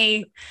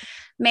only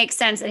make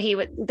sense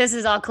that this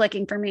is all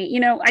clicking for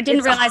me. I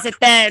didn't realize it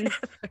then,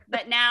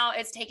 but now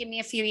it's taken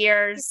me a few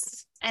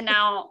years. And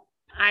now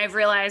I've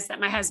realized that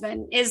my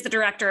husband is the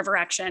director of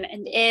erection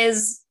and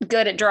is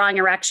good at drawing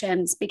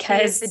erections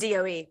because he is the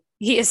DOE.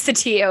 He is the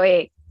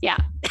DOE. Yeah.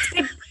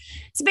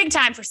 It's a big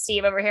time for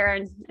Steve over here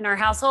in our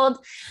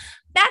household.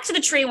 Back to the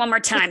tree one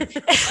more time.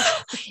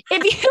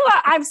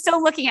 I'm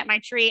still looking at my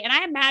tree, and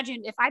I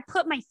imagined if I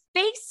put my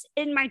face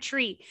in my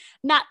tree,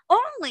 not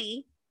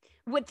only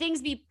would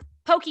things be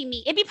poking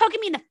me, it'd be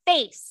poking me in the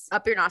face.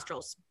 Up your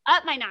nostrils.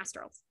 Up my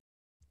nostrils.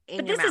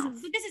 In your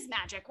mouth. This is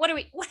magic. What do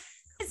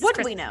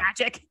we know?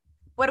 Magic.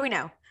 What do we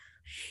know?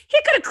 He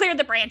could have cleared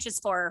the branches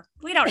for her.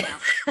 We don't know.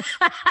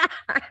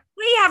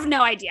 We have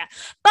no idea.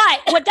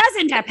 But what does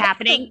end up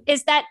happening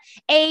is that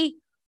a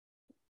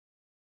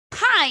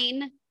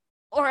pine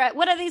or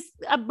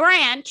a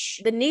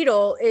branch. The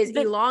needle is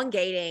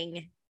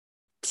elongating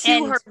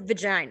to her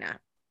vagina.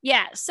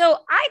 Yeah. So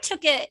I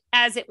took it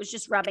as it was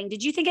just rubbing.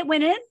 Did you think it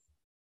went in?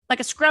 Like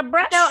a scrub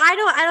brush? No, I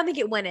don't think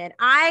it went in.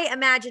 I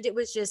imagined it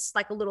was just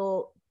like a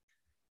little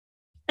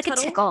like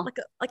a tickle.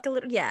 Like a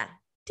little, yeah.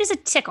 Just a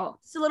tickle.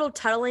 It's a little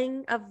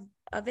tuttling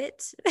of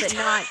it, but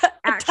not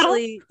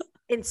actually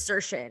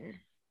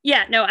insertion.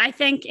 Yeah, no, I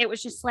think it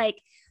was just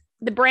like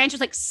the branch was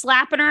like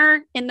slapping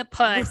her in the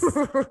puss.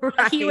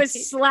 Right. He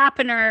was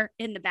slapping her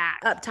in the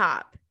back. Up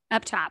top.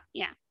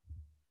 Yeah.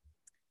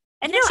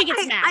 And then she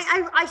gets mad.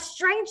 I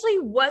strangely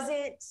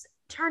wasn't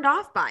turned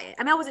off by it.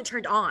 I mean, I wasn't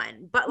turned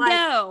on, but like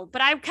no,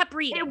 but I kept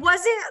reading. It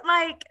wasn't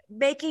like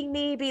making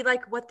me be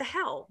like, what the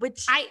hell?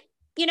 Which I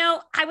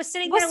was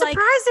sitting was there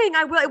surprising.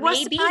 like, it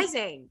was maybe.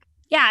 surprising.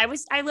 Yeah,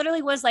 I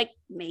literally was like,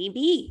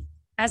 maybe.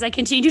 As I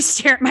continue to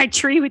stare at my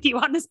tree with you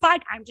on this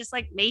pod, I'm just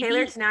like, maybe.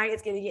 Taylor tonight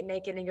is going to get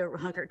naked and go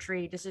hug her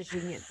tree just so she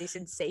can get the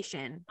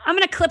sensation. I'm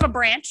going to clip a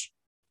branch.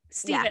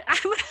 Steven, yeah.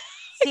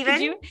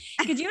 Steven?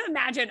 Could you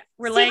imagine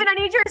Steven, I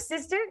need your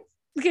assistance.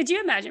 Could you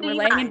imagine we're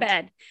laying in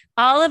bed.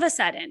 All of a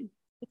sudden,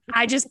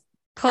 I just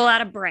pull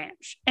out a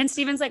branch and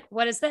Steven's like,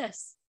 what is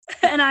this?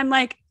 And I'm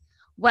like,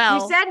 well.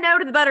 You said no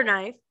to the butter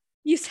knife.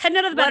 You said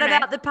no to the butter knife. What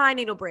about the pine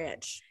needle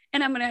branch?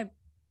 And I'm going to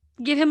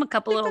give him a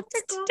couple little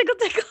tickle.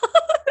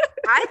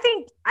 I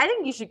think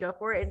you should go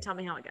for it and tell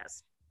me how it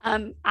goes.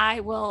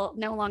 I will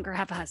no longer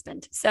have a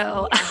husband.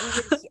 So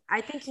yeah,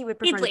 I think he would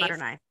prefer the butter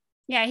knife.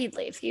 Yeah, he'd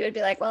leave. He would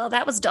be like, well,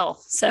 that was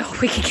dull. So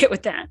we could get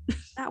with that.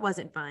 That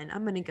wasn't fun.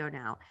 I'm going to go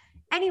now.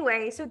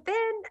 Anyway, so back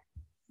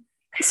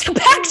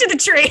to the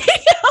tree.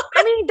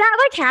 I mean, that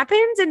like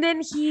happens and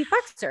then he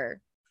fucks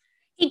her.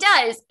 He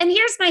does. And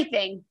here's my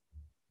thing.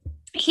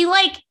 He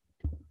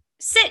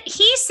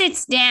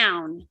sits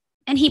down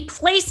and he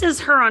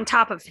places her on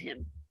top of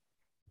him.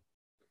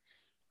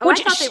 Oh, I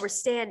thought they were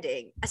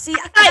standing. See,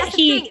 that's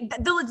the thing.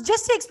 The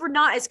logistics were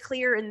not as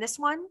clear in this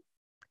one.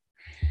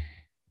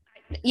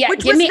 Yeah,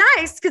 which was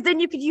nice because then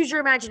you could use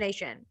your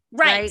imagination.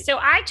 Right. So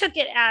I took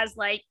it as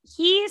like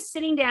he is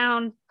sitting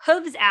down,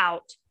 hooves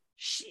out.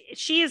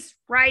 She is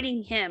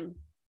riding him.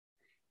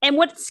 And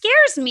what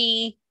scares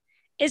me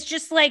is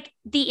just like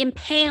the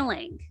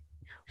impaling.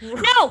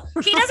 No,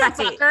 he doesn't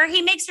fuck her.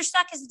 He makes her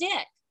suck his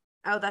dick.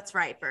 Oh, that's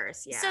right.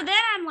 First. Yeah. So then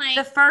I'm like,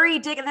 the furry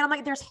dick. And then I'm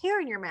like, there's hair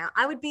in your mouth.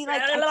 I would be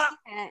like, I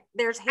can't.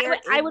 There's hair.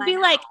 I would be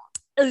like,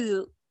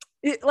 ooh.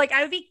 Like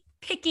I would be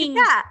picking.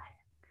 Yeah.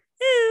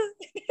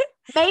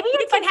 Maybe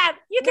you can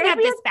have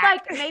this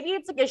back. Like, maybe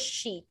it's like a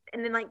sheep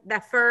and then like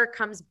the fur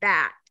comes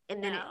back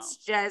and then it's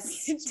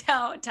just.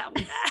 Don't tell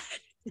me that.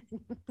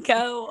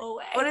 Go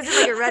away. What is it,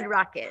 like a red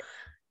rocket?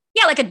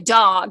 Yeah, like a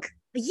dog.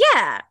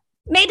 Yeah.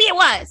 Maybe it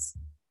was.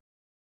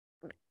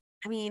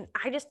 I mean,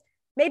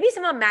 maybe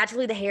somehow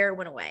magically the hair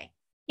went away.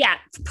 Yeah.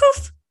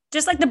 Poof.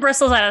 Just like the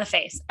bristles out of the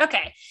face.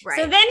 Okay. Right.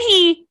 So then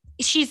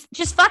she's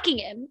just fucking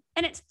him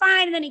and it's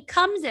fine. And then he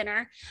comes in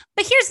her.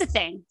 But here's the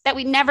thing that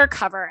we never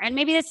cover. And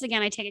maybe this,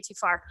 again, I take it too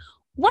far.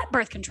 What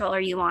birth control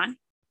are you on?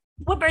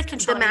 What birth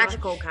control? The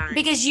magical kind.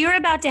 Because you're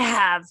about to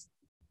have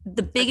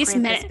the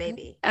biggest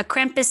baby. A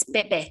Krampus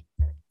baby.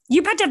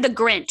 You're about to have the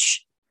Grinch.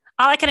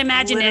 All I can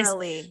imagine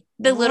Literally. Is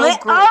the little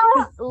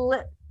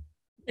Grinch.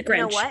 The Grinch. You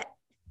know what?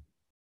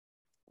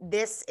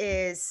 This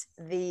is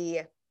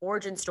the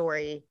origin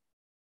story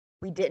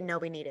we didn't know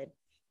we needed.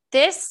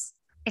 It's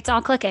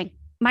all clicking.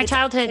 My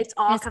childhood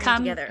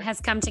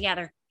has come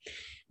together.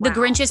 The Wow.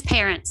 Grinch's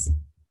parents.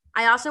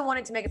 I also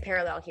wanted to make a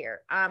parallel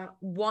here.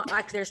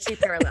 There's two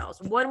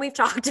parallels. One we've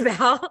talked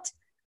about.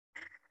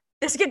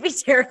 This could be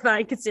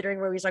terrifying considering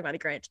where we were talking about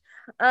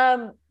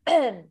the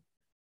Grinch.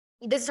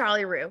 This is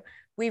Harley Rue.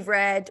 We've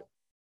read,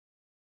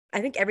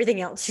 I think, everything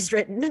else she's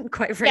written,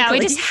 quite frankly. Yeah, we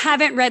just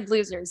haven't read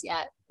Losers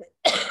yet.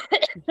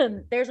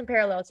 There's some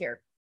parallels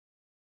here.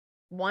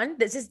 One,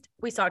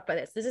 we talked about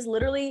this. This is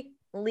literally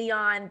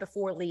Leon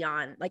before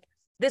Leon. Like,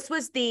 this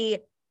was the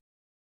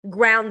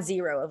ground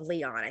zero of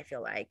Leon, I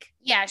feel like.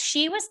 Yeah,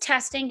 she was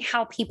testing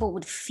how people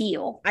would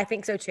feel. I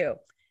think so too.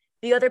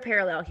 The other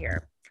parallel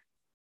here,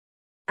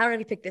 I don't know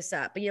if you picked this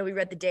up, but we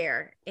read The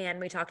Dare and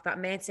we talked about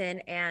Manson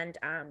and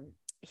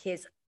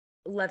his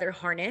leather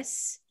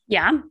harness.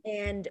 Yeah.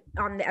 And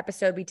on the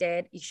episode we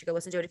did, you should go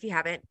listen to it if you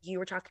haven't, you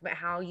were talking about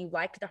how you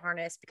liked the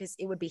harness because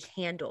it would be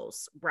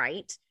handles,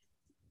 right?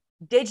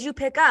 Did you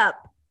pick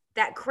up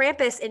that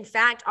Krampus, in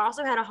fact,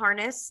 also had a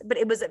harness, but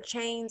it was of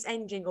chains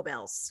and jingle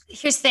bells?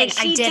 Here's the thing,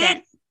 I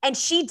didn't. And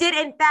she did,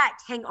 in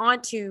fact, hang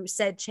on to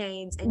said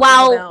chains and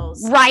jingle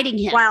bells riding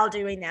him. While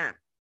doing that.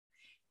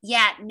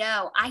 Yeah,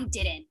 no, I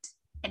didn't.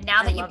 And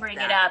now that you bring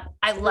it up,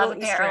 I love a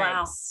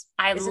parallel.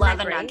 I love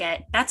a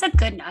nugget. That's a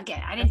good nugget.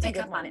 I didn't pick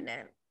up on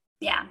it.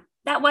 Yeah,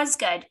 that was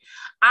good.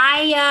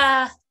 All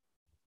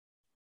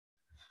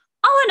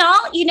in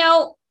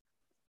all,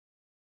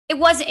 it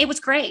was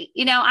great.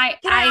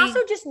 I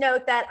also just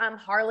note that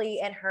Harley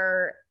and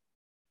her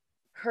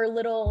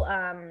little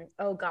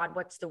oh God,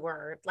 what's the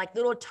word? Like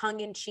little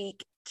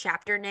tongue-in-cheek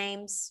chapter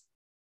names.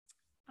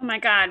 Oh my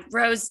God,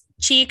 Rose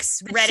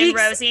Cheeks, Red and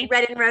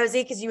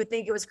Rosy, because you would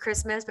think it was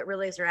Christmas, but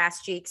really it's her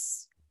ass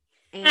cheeks.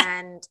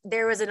 And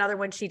there was another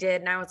one she did,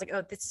 and I was like,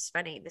 oh, this is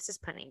funny. This is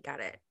punny. Got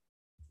it.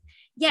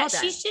 Yeah, Well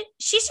done. she's just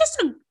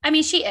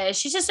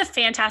she's just a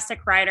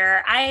fantastic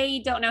writer.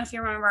 I don't know if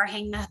you remember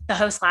Hang the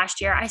Host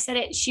last year. I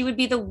said she would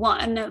be the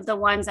one of the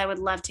ones I would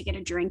love to get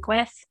a drink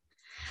with.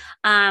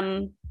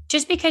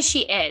 Just because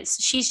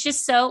she's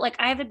just so like,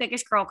 I have the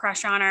biggest girl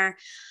crush on her.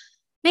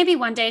 Maybe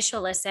one day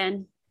she'll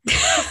listen.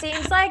 It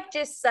seems like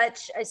just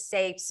such a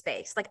safe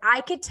space. Like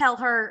I could tell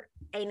her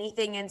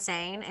anything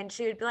insane and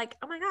she would be like,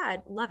 oh my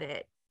God, love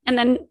it. And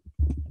then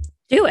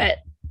do it.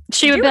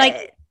 She would be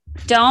like,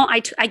 don't,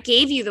 I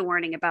gave you the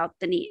warning about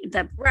the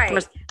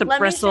right. the Let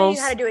bristles. me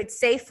show you how to do it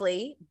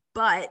safely,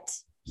 but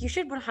you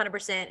should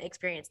 100%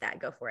 experience that.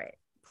 Go for it.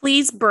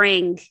 Please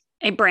bring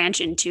a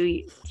branch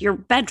into your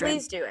bedroom.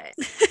 Please do it.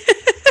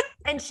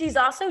 And she's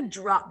also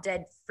drop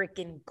dead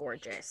freaking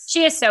gorgeous.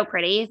 She is so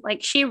pretty.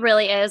 Like she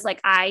really is. Like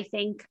I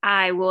think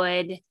I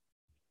would.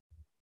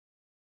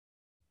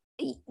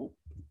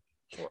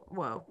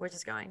 Whoa, where's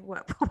this going?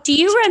 Whoa. Do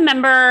you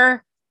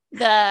remember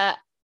the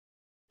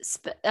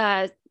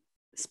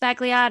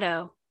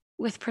Spagliato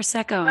with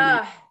Prosecco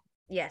in it?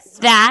 Yes.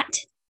 That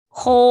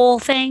whole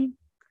thing.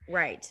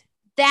 Right.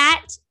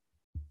 That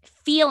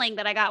feeling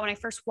that I got when I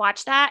first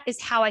watched that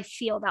is how I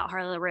feel about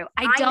Harley LaRue.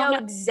 I don't know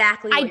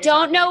exactly. I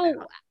don't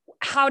know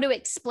how to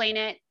explain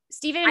it.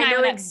 Steven and I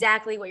know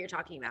exactly what you're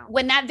talking about.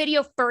 When that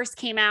video first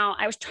came out,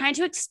 I was trying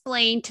to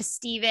explain to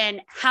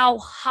Steven how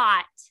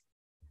hot.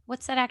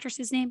 What's that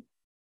actress's name?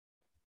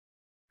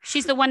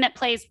 She's the one that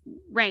plays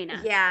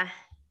Raina. Yeah.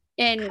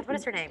 In what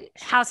is her name?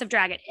 House of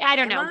Dragon. I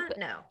don't know.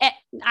 No.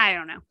 I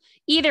don't know.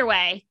 Either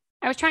way,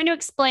 I was trying to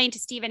explain to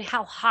Steven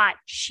how hot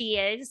she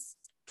is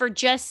for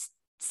just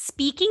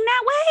speaking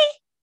that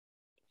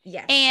way.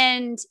 Yes.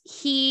 And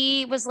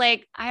he was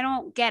like, I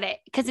don't get it.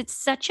 Because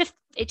it's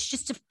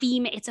just a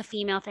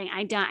female thing.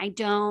 I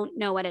don't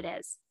know what it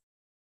is.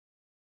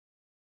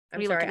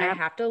 I'm sorry, I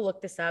have to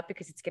look this up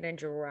because it's gonna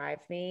drive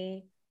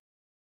me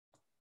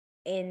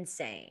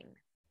insane.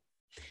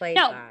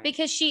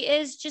 Because she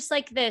is just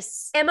like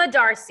this. Emma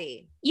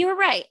Darcy. You were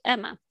right,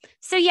 Emma.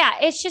 So yeah,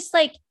 it's just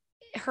like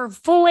her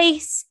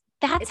voice.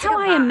 That's how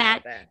I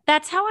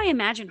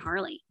imagine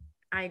Harley.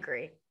 I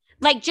agree.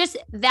 Like just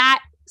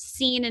that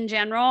scene in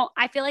general.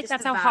 I feel like just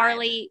that's how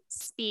Harley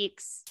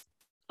speaks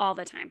all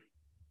the time.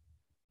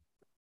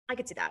 I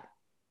could see that.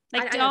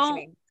 Like I know what you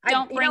mean.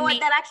 Don't you know what?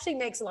 That actually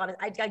makes a lot of.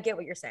 I get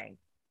what you're saying.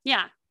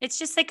 Yeah, it's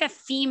just like a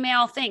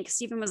female thing.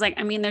 Stephen was like,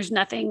 I mean, there's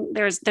nothing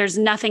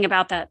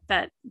about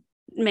that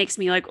makes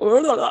me like,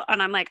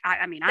 and I'm like,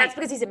 that's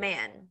because he's a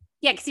man.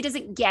 Yeah, because he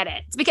doesn't get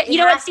it. It's because it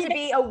has to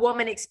be a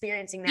woman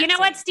experiencing that. You know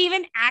what,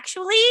 Stephen?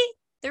 Actually,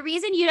 the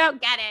reason you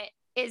don't get it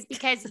is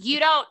because you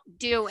don't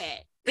do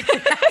it.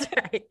 That's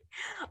right.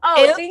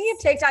 Oh, speaking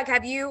of TikTok,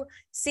 have you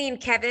seen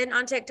Kevin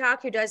on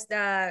TikTok who does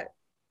the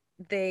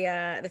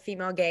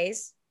female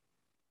gaze?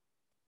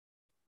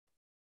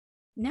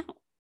 No.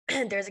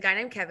 There's a guy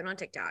named Kevin on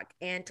TikTok,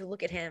 and to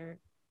look at him,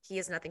 he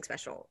is nothing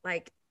special.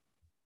 Like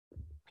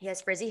he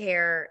has frizzy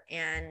hair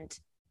and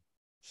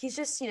he's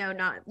just,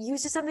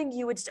 he's just something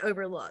you would just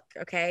overlook.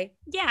 Okay.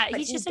 Yeah. But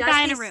he's just a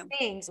guy in a room.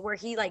 Things where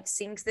he like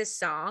sings this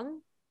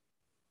song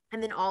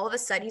and then all of a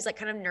sudden he's like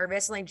kind of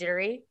nervous and like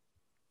jittery.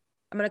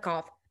 I'm going to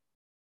cough.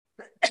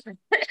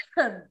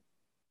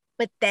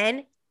 But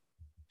then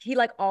he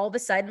like all of a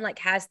sudden like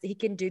he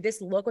can do this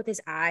look with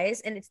his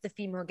eyes and it's the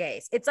female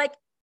gaze. It's like,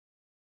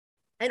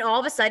 and all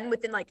of a sudden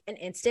within like an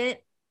instant,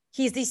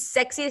 he's the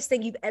sexiest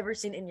thing you've ever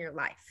seen in your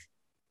life.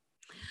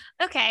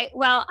 Okay.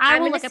 Well, I'm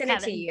going to send it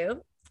to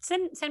you.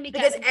 Send me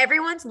because Kevin.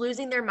 Everyone's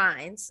losing their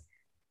minds.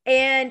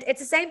 And it's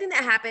the same thing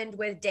that happened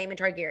with Daemon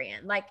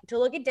Targaryen. Like to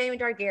look at Daemon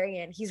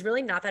Targaryen, he's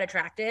really not that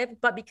attractive,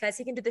 but because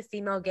he can do the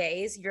female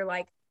gaze, you're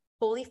like,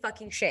 holy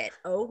fucking shit.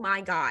 Oh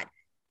my God.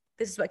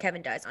 This is what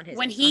Kevin does on his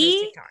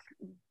TikTok.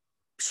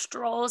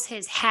 Strolls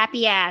his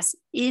happy ass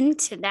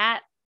into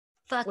that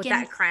fucking with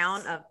that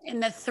crown in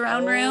the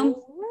throne room.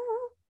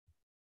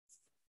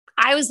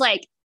 I was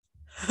like,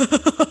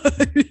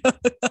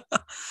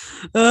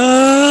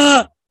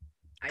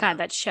 God,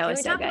 that show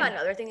is so good. Can we talk about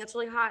another thing that's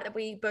really hot that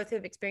we both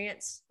have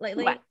experienced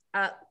lately? What?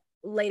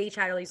 Lady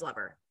Chatterley's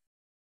Lover.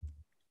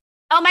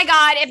 Oh my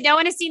God. If no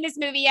one has seen this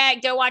movie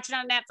yet, go watch it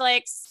on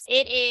Netflix.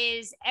 It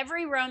is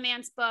every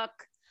romance book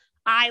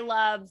I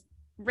love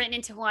written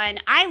into one.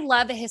 I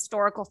love a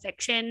historical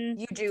fiction.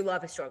 You do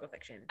love historical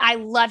fiction. I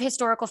love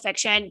historical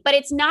fiction, but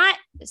it's not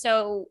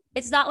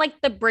like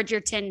the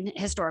Bridgerton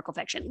historical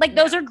fiction. Like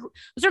those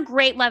are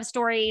great love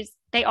stories.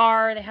 They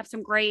have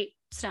some great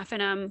stuff in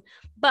them,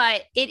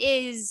 but it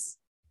is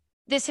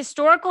this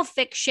historical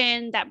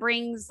fiction that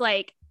brings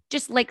like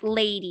just like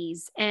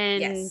ladies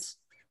and yes.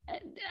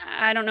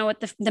 I don't know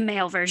what the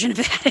male version of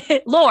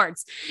that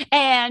lords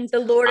and the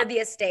lord of the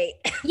estate.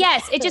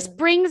 Yes, it just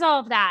brings all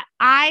of that.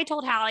 I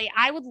told Hallie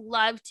I would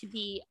love to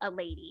be a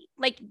lady.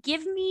 Like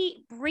bring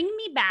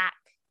me back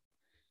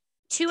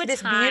to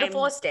this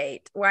beautiful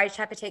estate where I just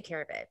have to take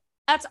care of it.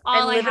 That's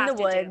all I live have in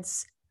the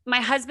woods. Do. My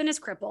husband is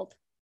crippled.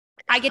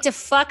 I get to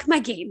fuck my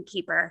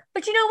gamekeeper.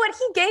 But you know what?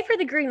 He gave her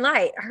the green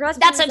light. Her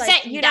husband That's what I'm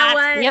saying. You know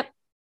what? Yep.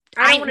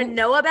 I don't want to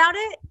know about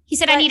it. He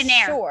said, I need an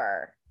heir.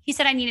 Sure. He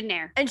said, I need an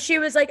heir. And she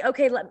was like,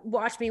 okay,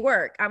 watch me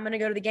work. I'm going to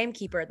go to the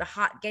gamekeeper, the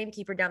hot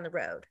gamekeeper down the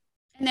road.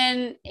 And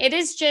then it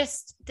is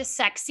just the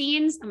sex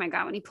scenes. Oh my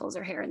God, when he pulls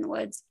her hair in the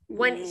woods.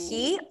 When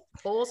he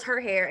pulls her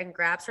hair and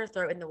grabs her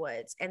throat in the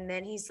woods. And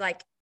then he's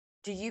like,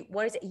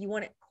 what is it? You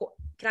want it?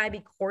 Can I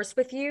be coarse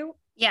with you?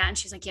 Yeah. And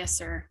she's like, yes,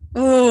 sir.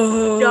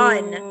 Oh,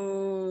 done.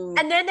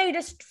 And then they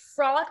just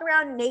frolic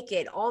around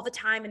naked all the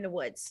time in the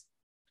woods.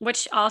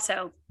 Which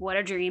also, what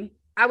a dream.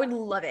 I would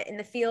love it. In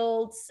the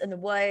fields, in the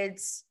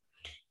woods.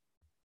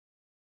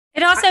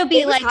 It'd also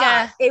be like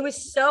it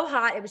was so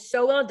hot. It was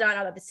so well done.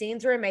 I thought the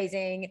scenes were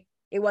amazing.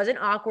 It wasn't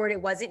awkward.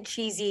 It wasn't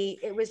cheesy.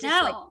 It was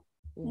just like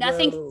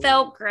nothing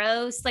felt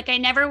gross. Like I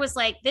never was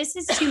like, this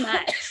is too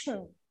much.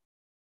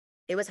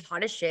 It was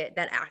hot as shit.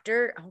 That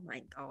actor, oh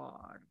my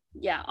God.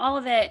 Yeah, all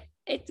of it.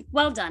 It's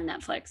well done,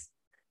 Netflix.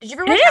 Did you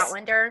ever watch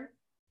Outlander?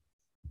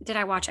 Did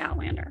I watch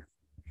Outlander?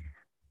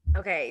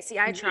 Okay, see,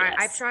 I tried. Yes.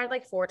 I've tried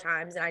like 4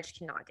 times and I just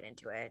cannot get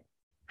into it.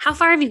 How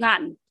far have you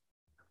gotten?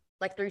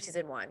 Like through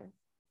season 1.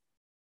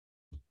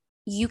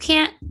 You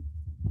can't.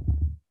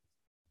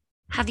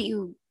 Have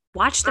you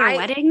watched their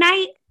wedding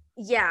night?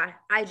 Yeah,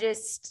 I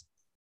just,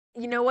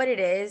 you know what it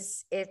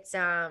is? It's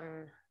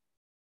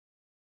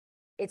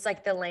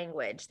like the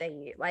language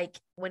they like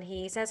when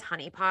he says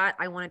honeypot,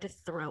 I wanted to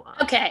throw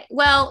up. Okay,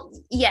 well,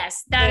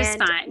 yes, that is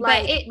fine.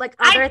 Like, but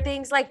other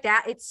things like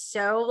that, it's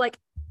so like,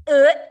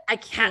 I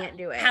can't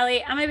do it.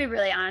 Hallie, I'm gonna be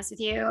really honest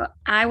with you.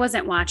 I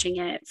wasn't watching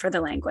it for the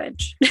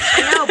language.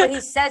 I know, but he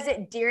says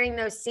it during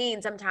those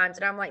scenes sometimes,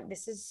 and I'm like,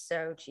 this is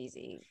so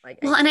cheesy. Like,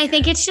 well, and I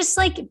think it's just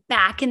like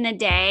back in the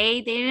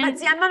day, they didn't. But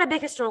see, I'm not a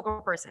big historical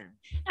person.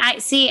 I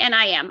see, and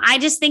I am. I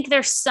just think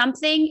there's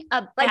something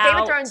about like Game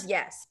of Thrones,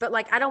 yes, but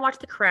like I don't watch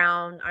The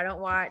Crown. I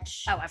don't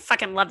watch. Oh, I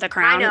fucking love The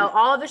Crown. I know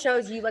all of the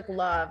shows you like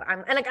love.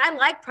 And like I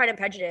like Pride and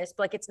Prejudice,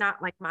 but like it's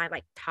not like my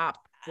like top.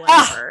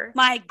 Whatever. Oh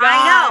my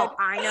God.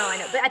 I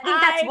know. But I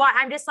think that's why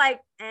I'm just like,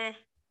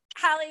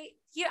 Hallie,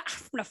 I'm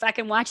gonna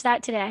fucking watch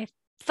that today.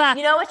 Fuck.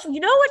 You know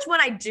which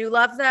one I do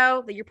love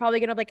though, that you're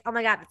probably gonna be like, oh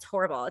my God, that's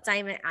horrible. It's not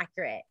even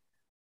accurate.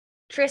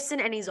 Tristan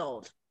and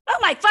Isolde. Oh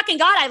my fucking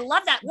God, I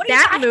love that. What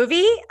that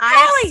movie? I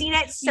have seen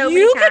it so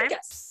many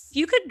times.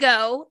 You could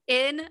go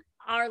in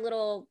our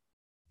little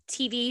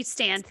TV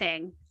stand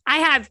thing. I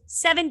have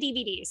 7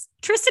 DVDs.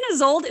 Tristan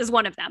Isolde is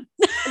one of them.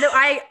 No,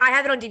 I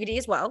have it on DVD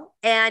as well.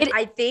 And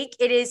I think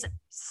it is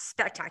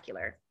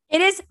spectacular. It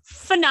is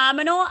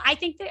phenomenal. I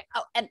think that,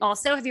 and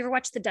also, have you ever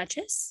watched The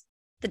Duchess?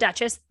 The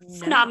Duchess,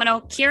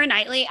 phenomenal. Keira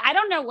Knightley. I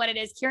don't know what it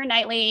is. Keira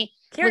Knightley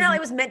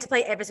was meant to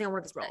play every single one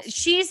of his roles.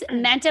 She's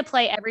meant to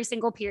play every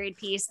single period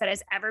piece that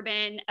has ever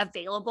been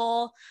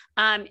available.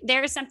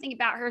 There is something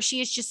about her. She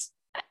is just,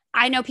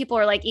 I know people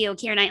are like, ew,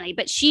 Keira Knightley,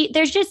 but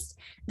there's just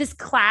this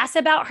class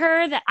about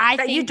her that I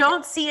think you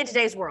don't see in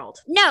today's world.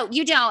 No,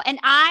 you don't. And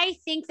I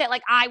think that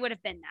like I would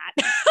have been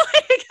that.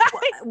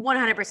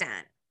 100%.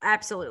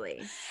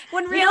 Absolutely.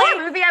 When really, you know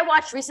what movie I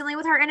watched recently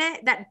with her in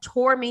it that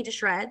tore me to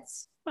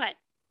shreds? What?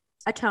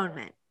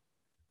 Atonement.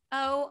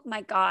 Oh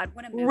my God.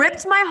 What a movie.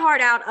 Ripped my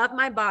heart out of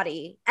my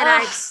body and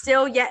I've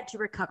still yet to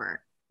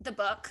recover. The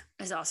book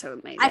is also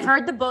amazing. I've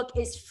heard the book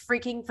is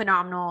freaking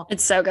phenomenal.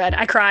 It's so good.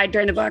 I cried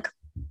during the book.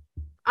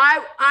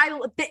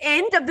 The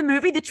end of the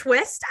movie, the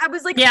twist, I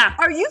was like, yeah,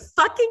 are you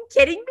fucking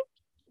kidding me?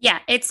 Yeah,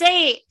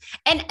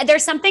 and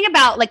there's something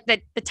about like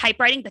the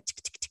typewriting,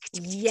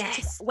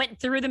 yes, went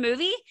through the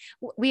movie.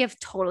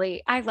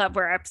 I love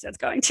where our episode's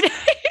going today.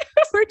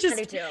 We're just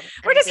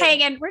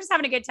hanging. We're just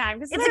having a good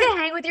time. It's a good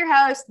hang with your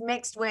host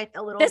mixed with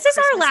a little. This is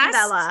our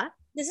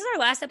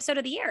last episode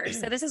of the year.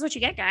 So this is what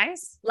you get,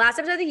 guys. Last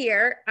episode of the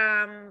year.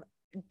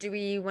 Do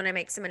we want to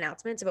make some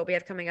announcements of what we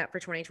have coming up for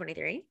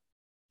 2023?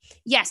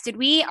 Yes.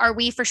 Are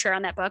we for sure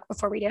on that book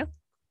before we do?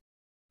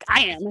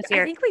 I am this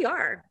year. I think we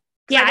are.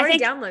 Yeah. I already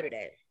downloaded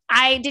it.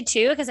 I did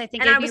too. Because I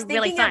think it'd be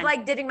really fun. Of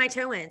like dipping my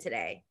toe in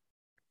today.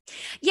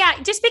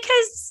 Yeah. Just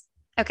because.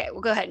 Okay.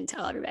 We'll go ahead and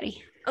tell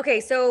everybody.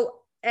 Okay. So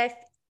if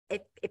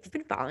you've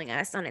been following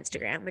us on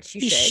Instagram, which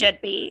you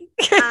should be,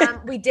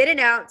 we did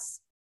announce.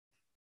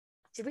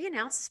 Did we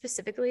announce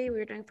specifically we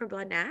were doing For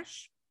Blood and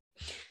Ash?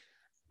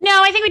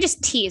 No, I think we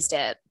just teased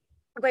it.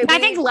 Okay, I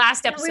think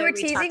last episode we were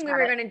teasing we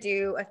were going to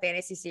do a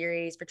fantasy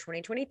series for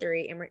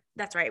 2023, and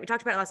that's right. We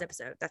talked about it last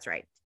episode. That's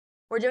right.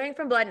 We're doing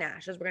From Blood and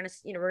Ashes. We're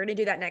going to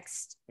do that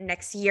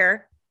next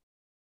year.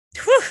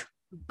 Whew.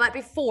 But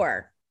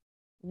before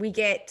we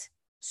get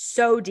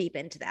so deep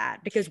into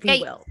that, because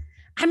we will.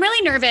 I'm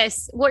really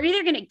nervous. We're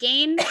either going to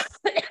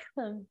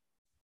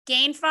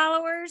gain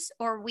followers,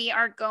 or we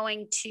are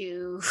going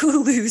to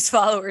lose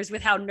followers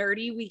with how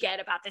nerdy we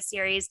get about this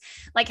series.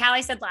 Like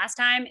Hallie said last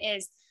time,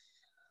 is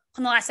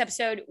on the last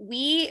episode,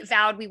 we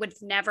vowed we would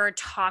never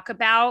talk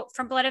about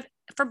For Blood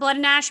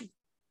and Ash,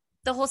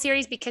 the whole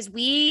series, because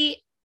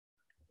we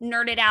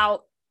nerded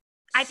out.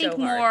 I think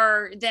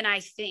more than I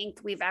think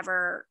we've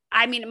ever.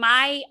 I mean,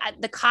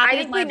 the copy. I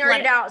think we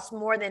nerded out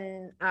more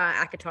than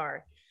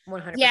ACOTAR.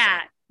 100%.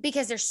 Yeah.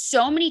 Because there's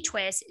so many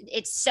twists.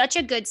 It's such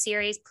a good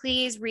series.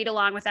 Please read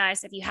along with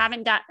us. If you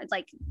haven't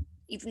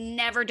you've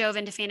never dove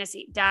into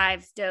fantasy,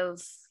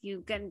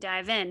 you can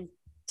dive in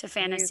to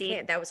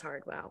fantasy. That was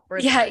hard. Wow.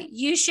 Yeah,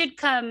 you should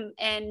come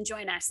and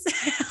join us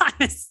on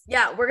this.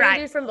 Yeah, we're going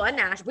to do From Blood and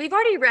Ash. We've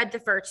already read the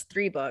first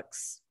 3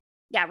 books.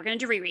 Yeah, we're going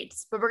to do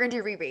rereads. But we're going to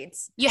do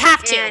rereads. You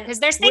have to, because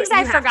there's things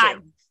I've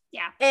forgotten.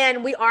 Yeah.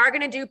 And we are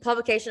going to do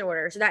publication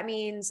order. So that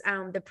means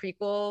the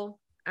prequel,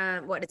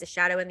 what is it,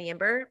 Shadow in the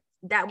Ember?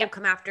 That will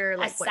come after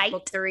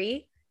book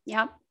 3.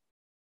 Yep.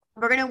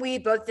 We're going to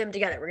weave both of them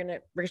together.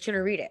 We're just going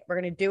to read it. We're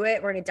going to do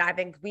it. We're going to dive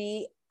in.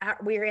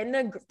 We're in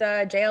the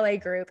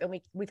JLA group, and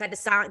we've had to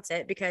silence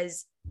it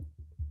because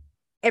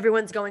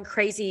everyone's going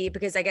crazy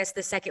because I guess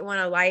the second one,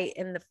 A Light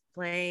in the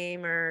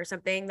Flame or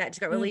something that just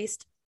got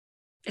released.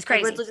 It's crazy.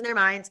 Everyone's losing their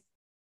minds.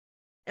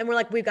 And we're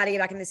like, we've got to get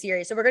back in the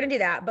series. So we're going to do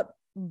that.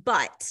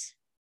 But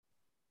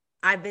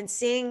I've been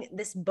seeing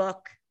this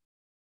book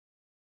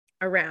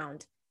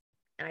around,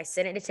 and I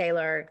sent it to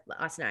Taylor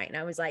last night, and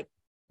I was like,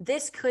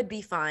 this could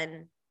be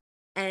fun.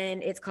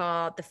 And it's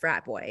called The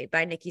Frat Boy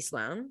by Nikki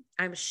Sloan.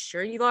 I'm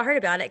sure you've all heard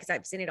about it because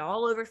I've seen it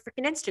all over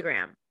freaking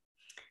Instagram.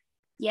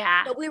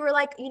 Yeah. But we were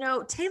like,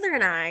 Taylor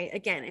and I,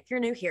 again, if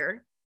you're new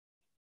here,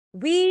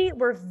 we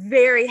were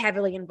very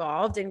heavily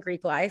involved in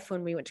Greek life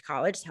when we went to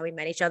college. That's how we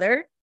met each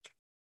other.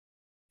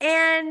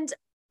 And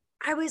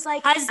I was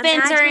like, our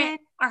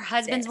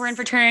husbands were in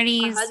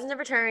fraternities. Our husbands in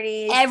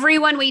fraternities.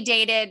 Everyone we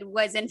dated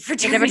was in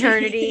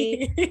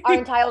fraternity. Our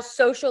entire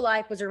social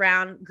life was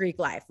around Greek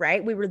life,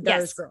 right? We were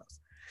those girls.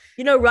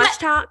 Rush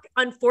Talk,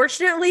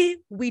 unfortunately,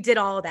 we did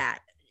all of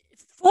that.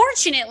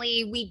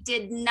 Fortunately, we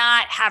did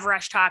not have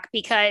Rush Talk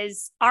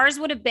because ours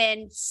would have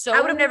been so... I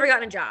would have never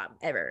gotten a job,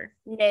 ever.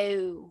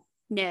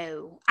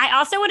 No. I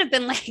also would have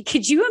been like,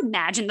 could you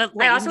imagine the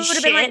lame I also would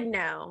have been like,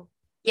 no.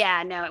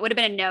 Yeah, no, it would have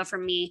been a no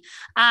from me.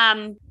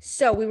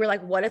 So we were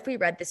like, what if we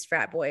read this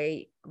Frat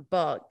Boy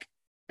book?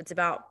 It's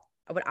about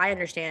what I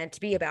understand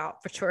to be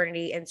about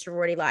fraternity and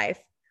sorority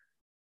life.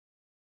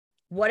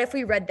 What if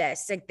we read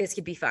this? Like, this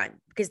could be fun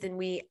because then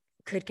we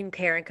could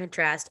compare and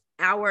contrast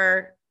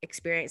our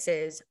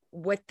experiences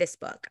with this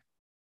book.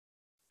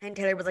 And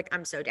Taylor was like,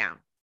 I'm so down.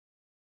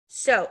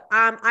 So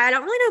I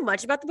don't really know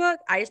much about the book.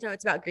 I just know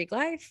it's about Greek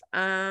life.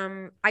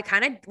 I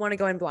kind of want to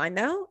go in blind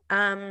though.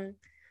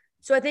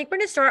 So I think we're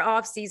going to start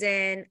off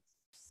season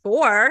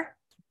 4.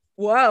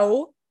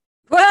 Whoa.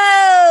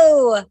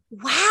 Wow.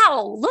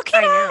 Look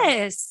at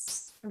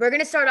us. We're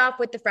going to start off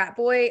with The Frat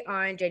Boy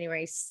on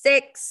January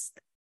 6th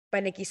by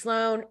Nikki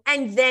Sloan.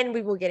 And then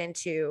we will get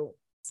into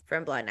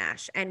From Blood and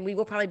Ash. And we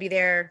will probably be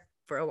there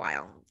for a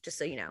while, just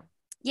so you know.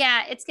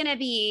 Yeah, it's going to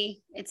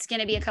be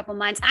a couple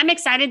months. I'm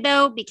excited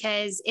though,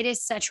 because it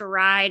is such a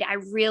ride.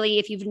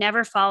 If you've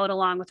never followed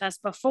along with us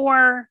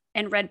before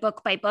and read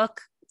book by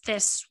book,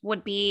 this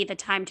would be the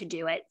time to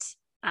do it.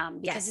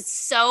 Because it's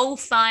so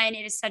fun.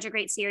 It is such a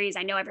great series.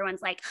 I know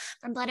everyone's like,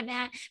 From Blood and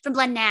Ash.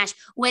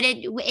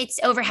 It's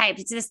overhyped.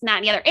 It's this, not,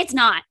 and the other. It's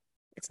not.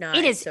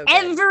 It is so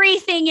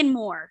everything and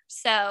more.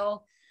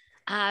 So,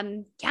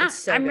 I'm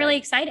really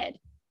excited.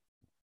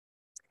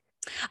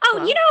 Oh,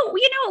 well, you know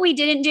what we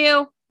didn't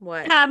do?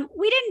 What?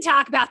 We didn't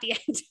talk about the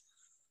end.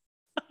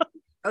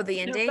 The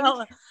ending?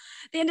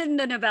 The end of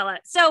the novella.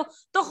 So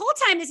the whole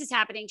time this is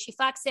happening, she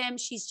fucks him.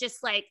 She's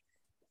just like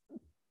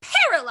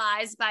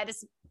paralyzed by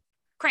this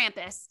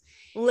Krampus.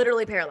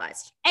 Literally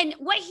paralyzed. And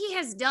what he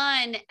has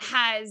done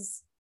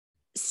has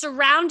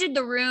surrounded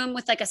the room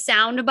with like a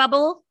sound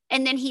bubble.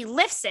 And then he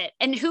lifts it.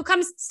 And who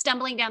comes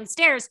stumbling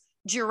downstairs?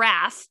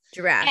 Giraffe.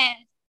 And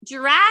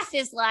Giraffe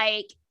is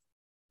like,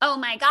 oh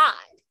my God.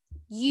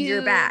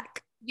 You're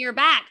back.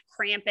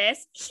 Krampus.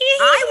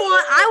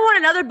 I want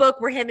another book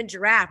where him and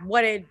Giraffe. I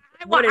want an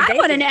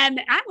M&M.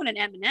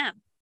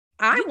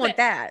 I want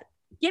that.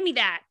 Give me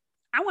that.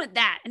 I want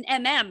that. An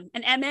MM.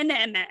 An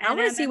M&M. I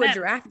want to see what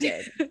Giraffe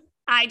did.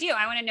 I do.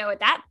 I want to know what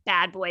that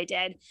bad boy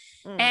did.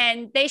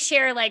 And they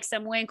share like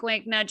some wink,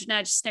 wink, nudge,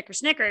 nudge,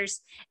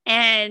 Snickers.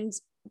 And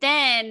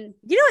then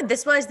you know what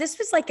this was? This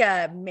was like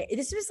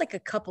a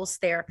couples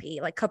therapy,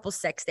 like couples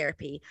sex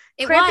therapy.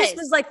 Krampus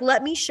was like,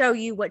 let me show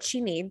you what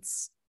she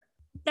needs.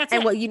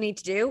 What you need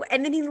to do.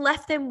 And then he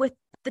left them with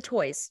the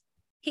toys.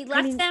 He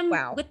left them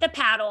with the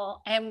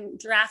paddle, and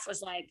Giraffe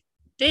was like,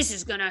 this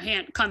is going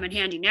to come in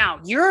handy now.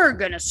 You're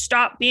going to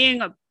stop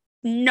being a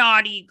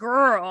naughty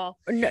girl.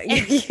 No,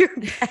 you're a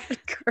bad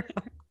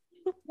girl.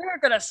 We're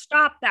going to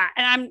stop that.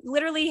 And I'm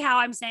literally how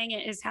I'm saying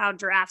it is how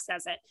Giraffe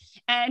says it.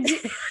 And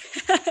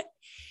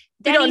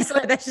then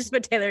that's just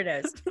what Taylor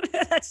knows.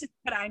 That's just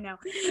what I know.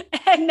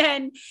 And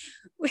then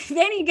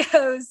he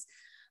goes,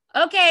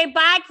 okay,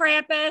 bye,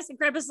 Krampus. And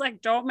Krampus is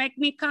like, don't make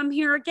me come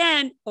here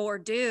again, or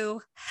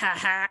do.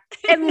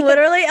 And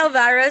literally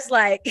Elvira's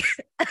like,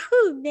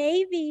 oh,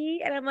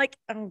 maybe. And I'm like,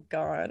 oh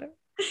God.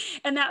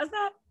 And that was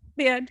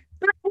the end.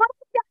 But what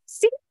did you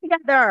see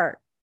together?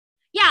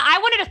 Yeah, I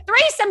wanted a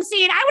threesome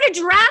scene. I wanted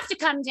Giraffe to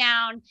come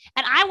down.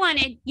 And I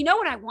wanted, you know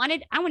what I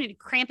wanted? I wanted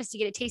Krampus to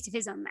get a taste of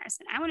his own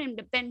medicine. I wanted him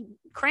to bend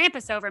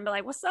Krampus over and be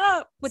like, what's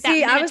up with that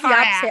Minotaur? I was the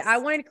opposite. Ass. I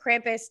wanted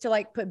Krampus to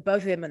like put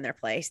both of them in their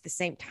place at the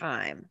same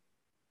time.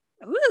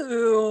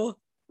 Ooh.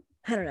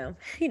 I don't know.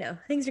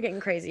 Things are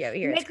getting crazy out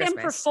here. Make It's them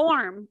Christmas.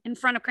 perform in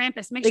front of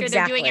Krampus. Make sure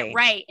they're doing Exactly. it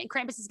right. And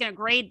Krampus is going to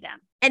grade them.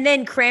 And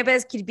then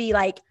Krampus could be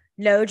like,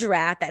 no,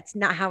 giraffe. That's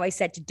not how I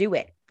said to do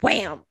it.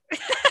 Wham.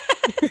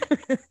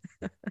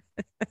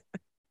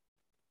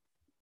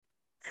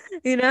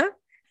 That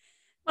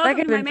Welcome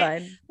could to, have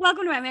been fun.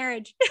 welcome to my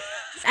marriage.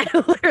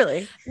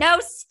 Literally. No,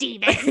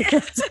 Steven.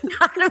 That's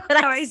not what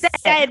I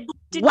said.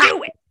 To Whap.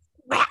 do it.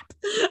 Whap.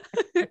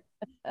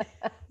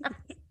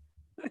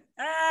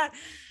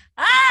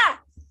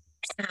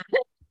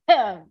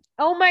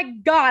 Oh my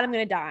God, I'm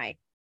going to die.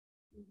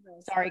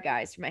 Sorry,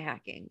 guys, for my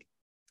hacking.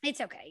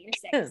 It's okay. You're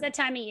sick. It's that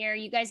time of year.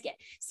 You guys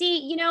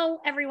see,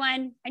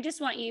 everyone, I just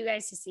want you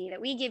guys to see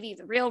that we give you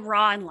the real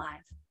raw and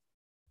live.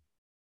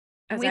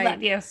 And we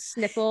love you.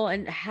 Sniffle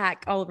and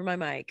hack all over my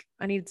mic.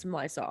 I need some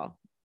Lysol.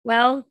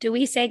 Well, do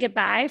we say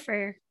goodbye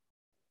for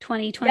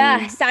 2020?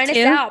 Yeah, sign us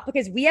out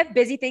because we have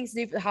busy things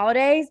to do for the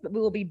holidays, but we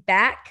will be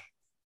back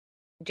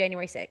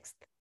January 6th.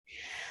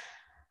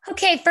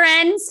 Okay,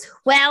 friends.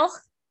 Well,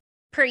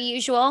 per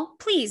usual,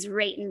 please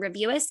rate and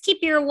review us. Keep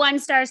your 1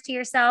 stars to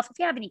yourself. If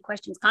you have any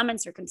questions,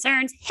 comments, or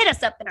concerns, hit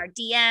us up in our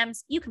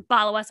DMs. You can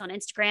follow us on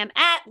Instagram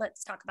at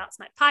Let's Talk About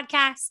Smut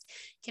Podcast.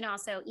 You can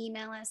also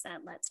email us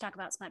at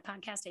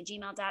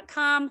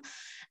letstalkaboutsmutpodcast@gmail.com.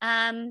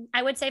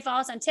 I would say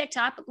follow us on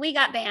TikTok, but we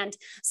got banned.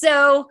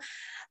 So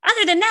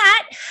other than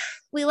that,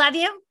 we love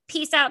you.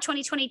 Peace out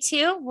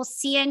 2022. We'll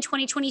see you in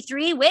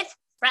 2023 with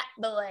Frat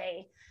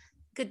Boy.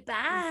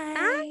 Goodbye.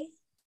 Bye.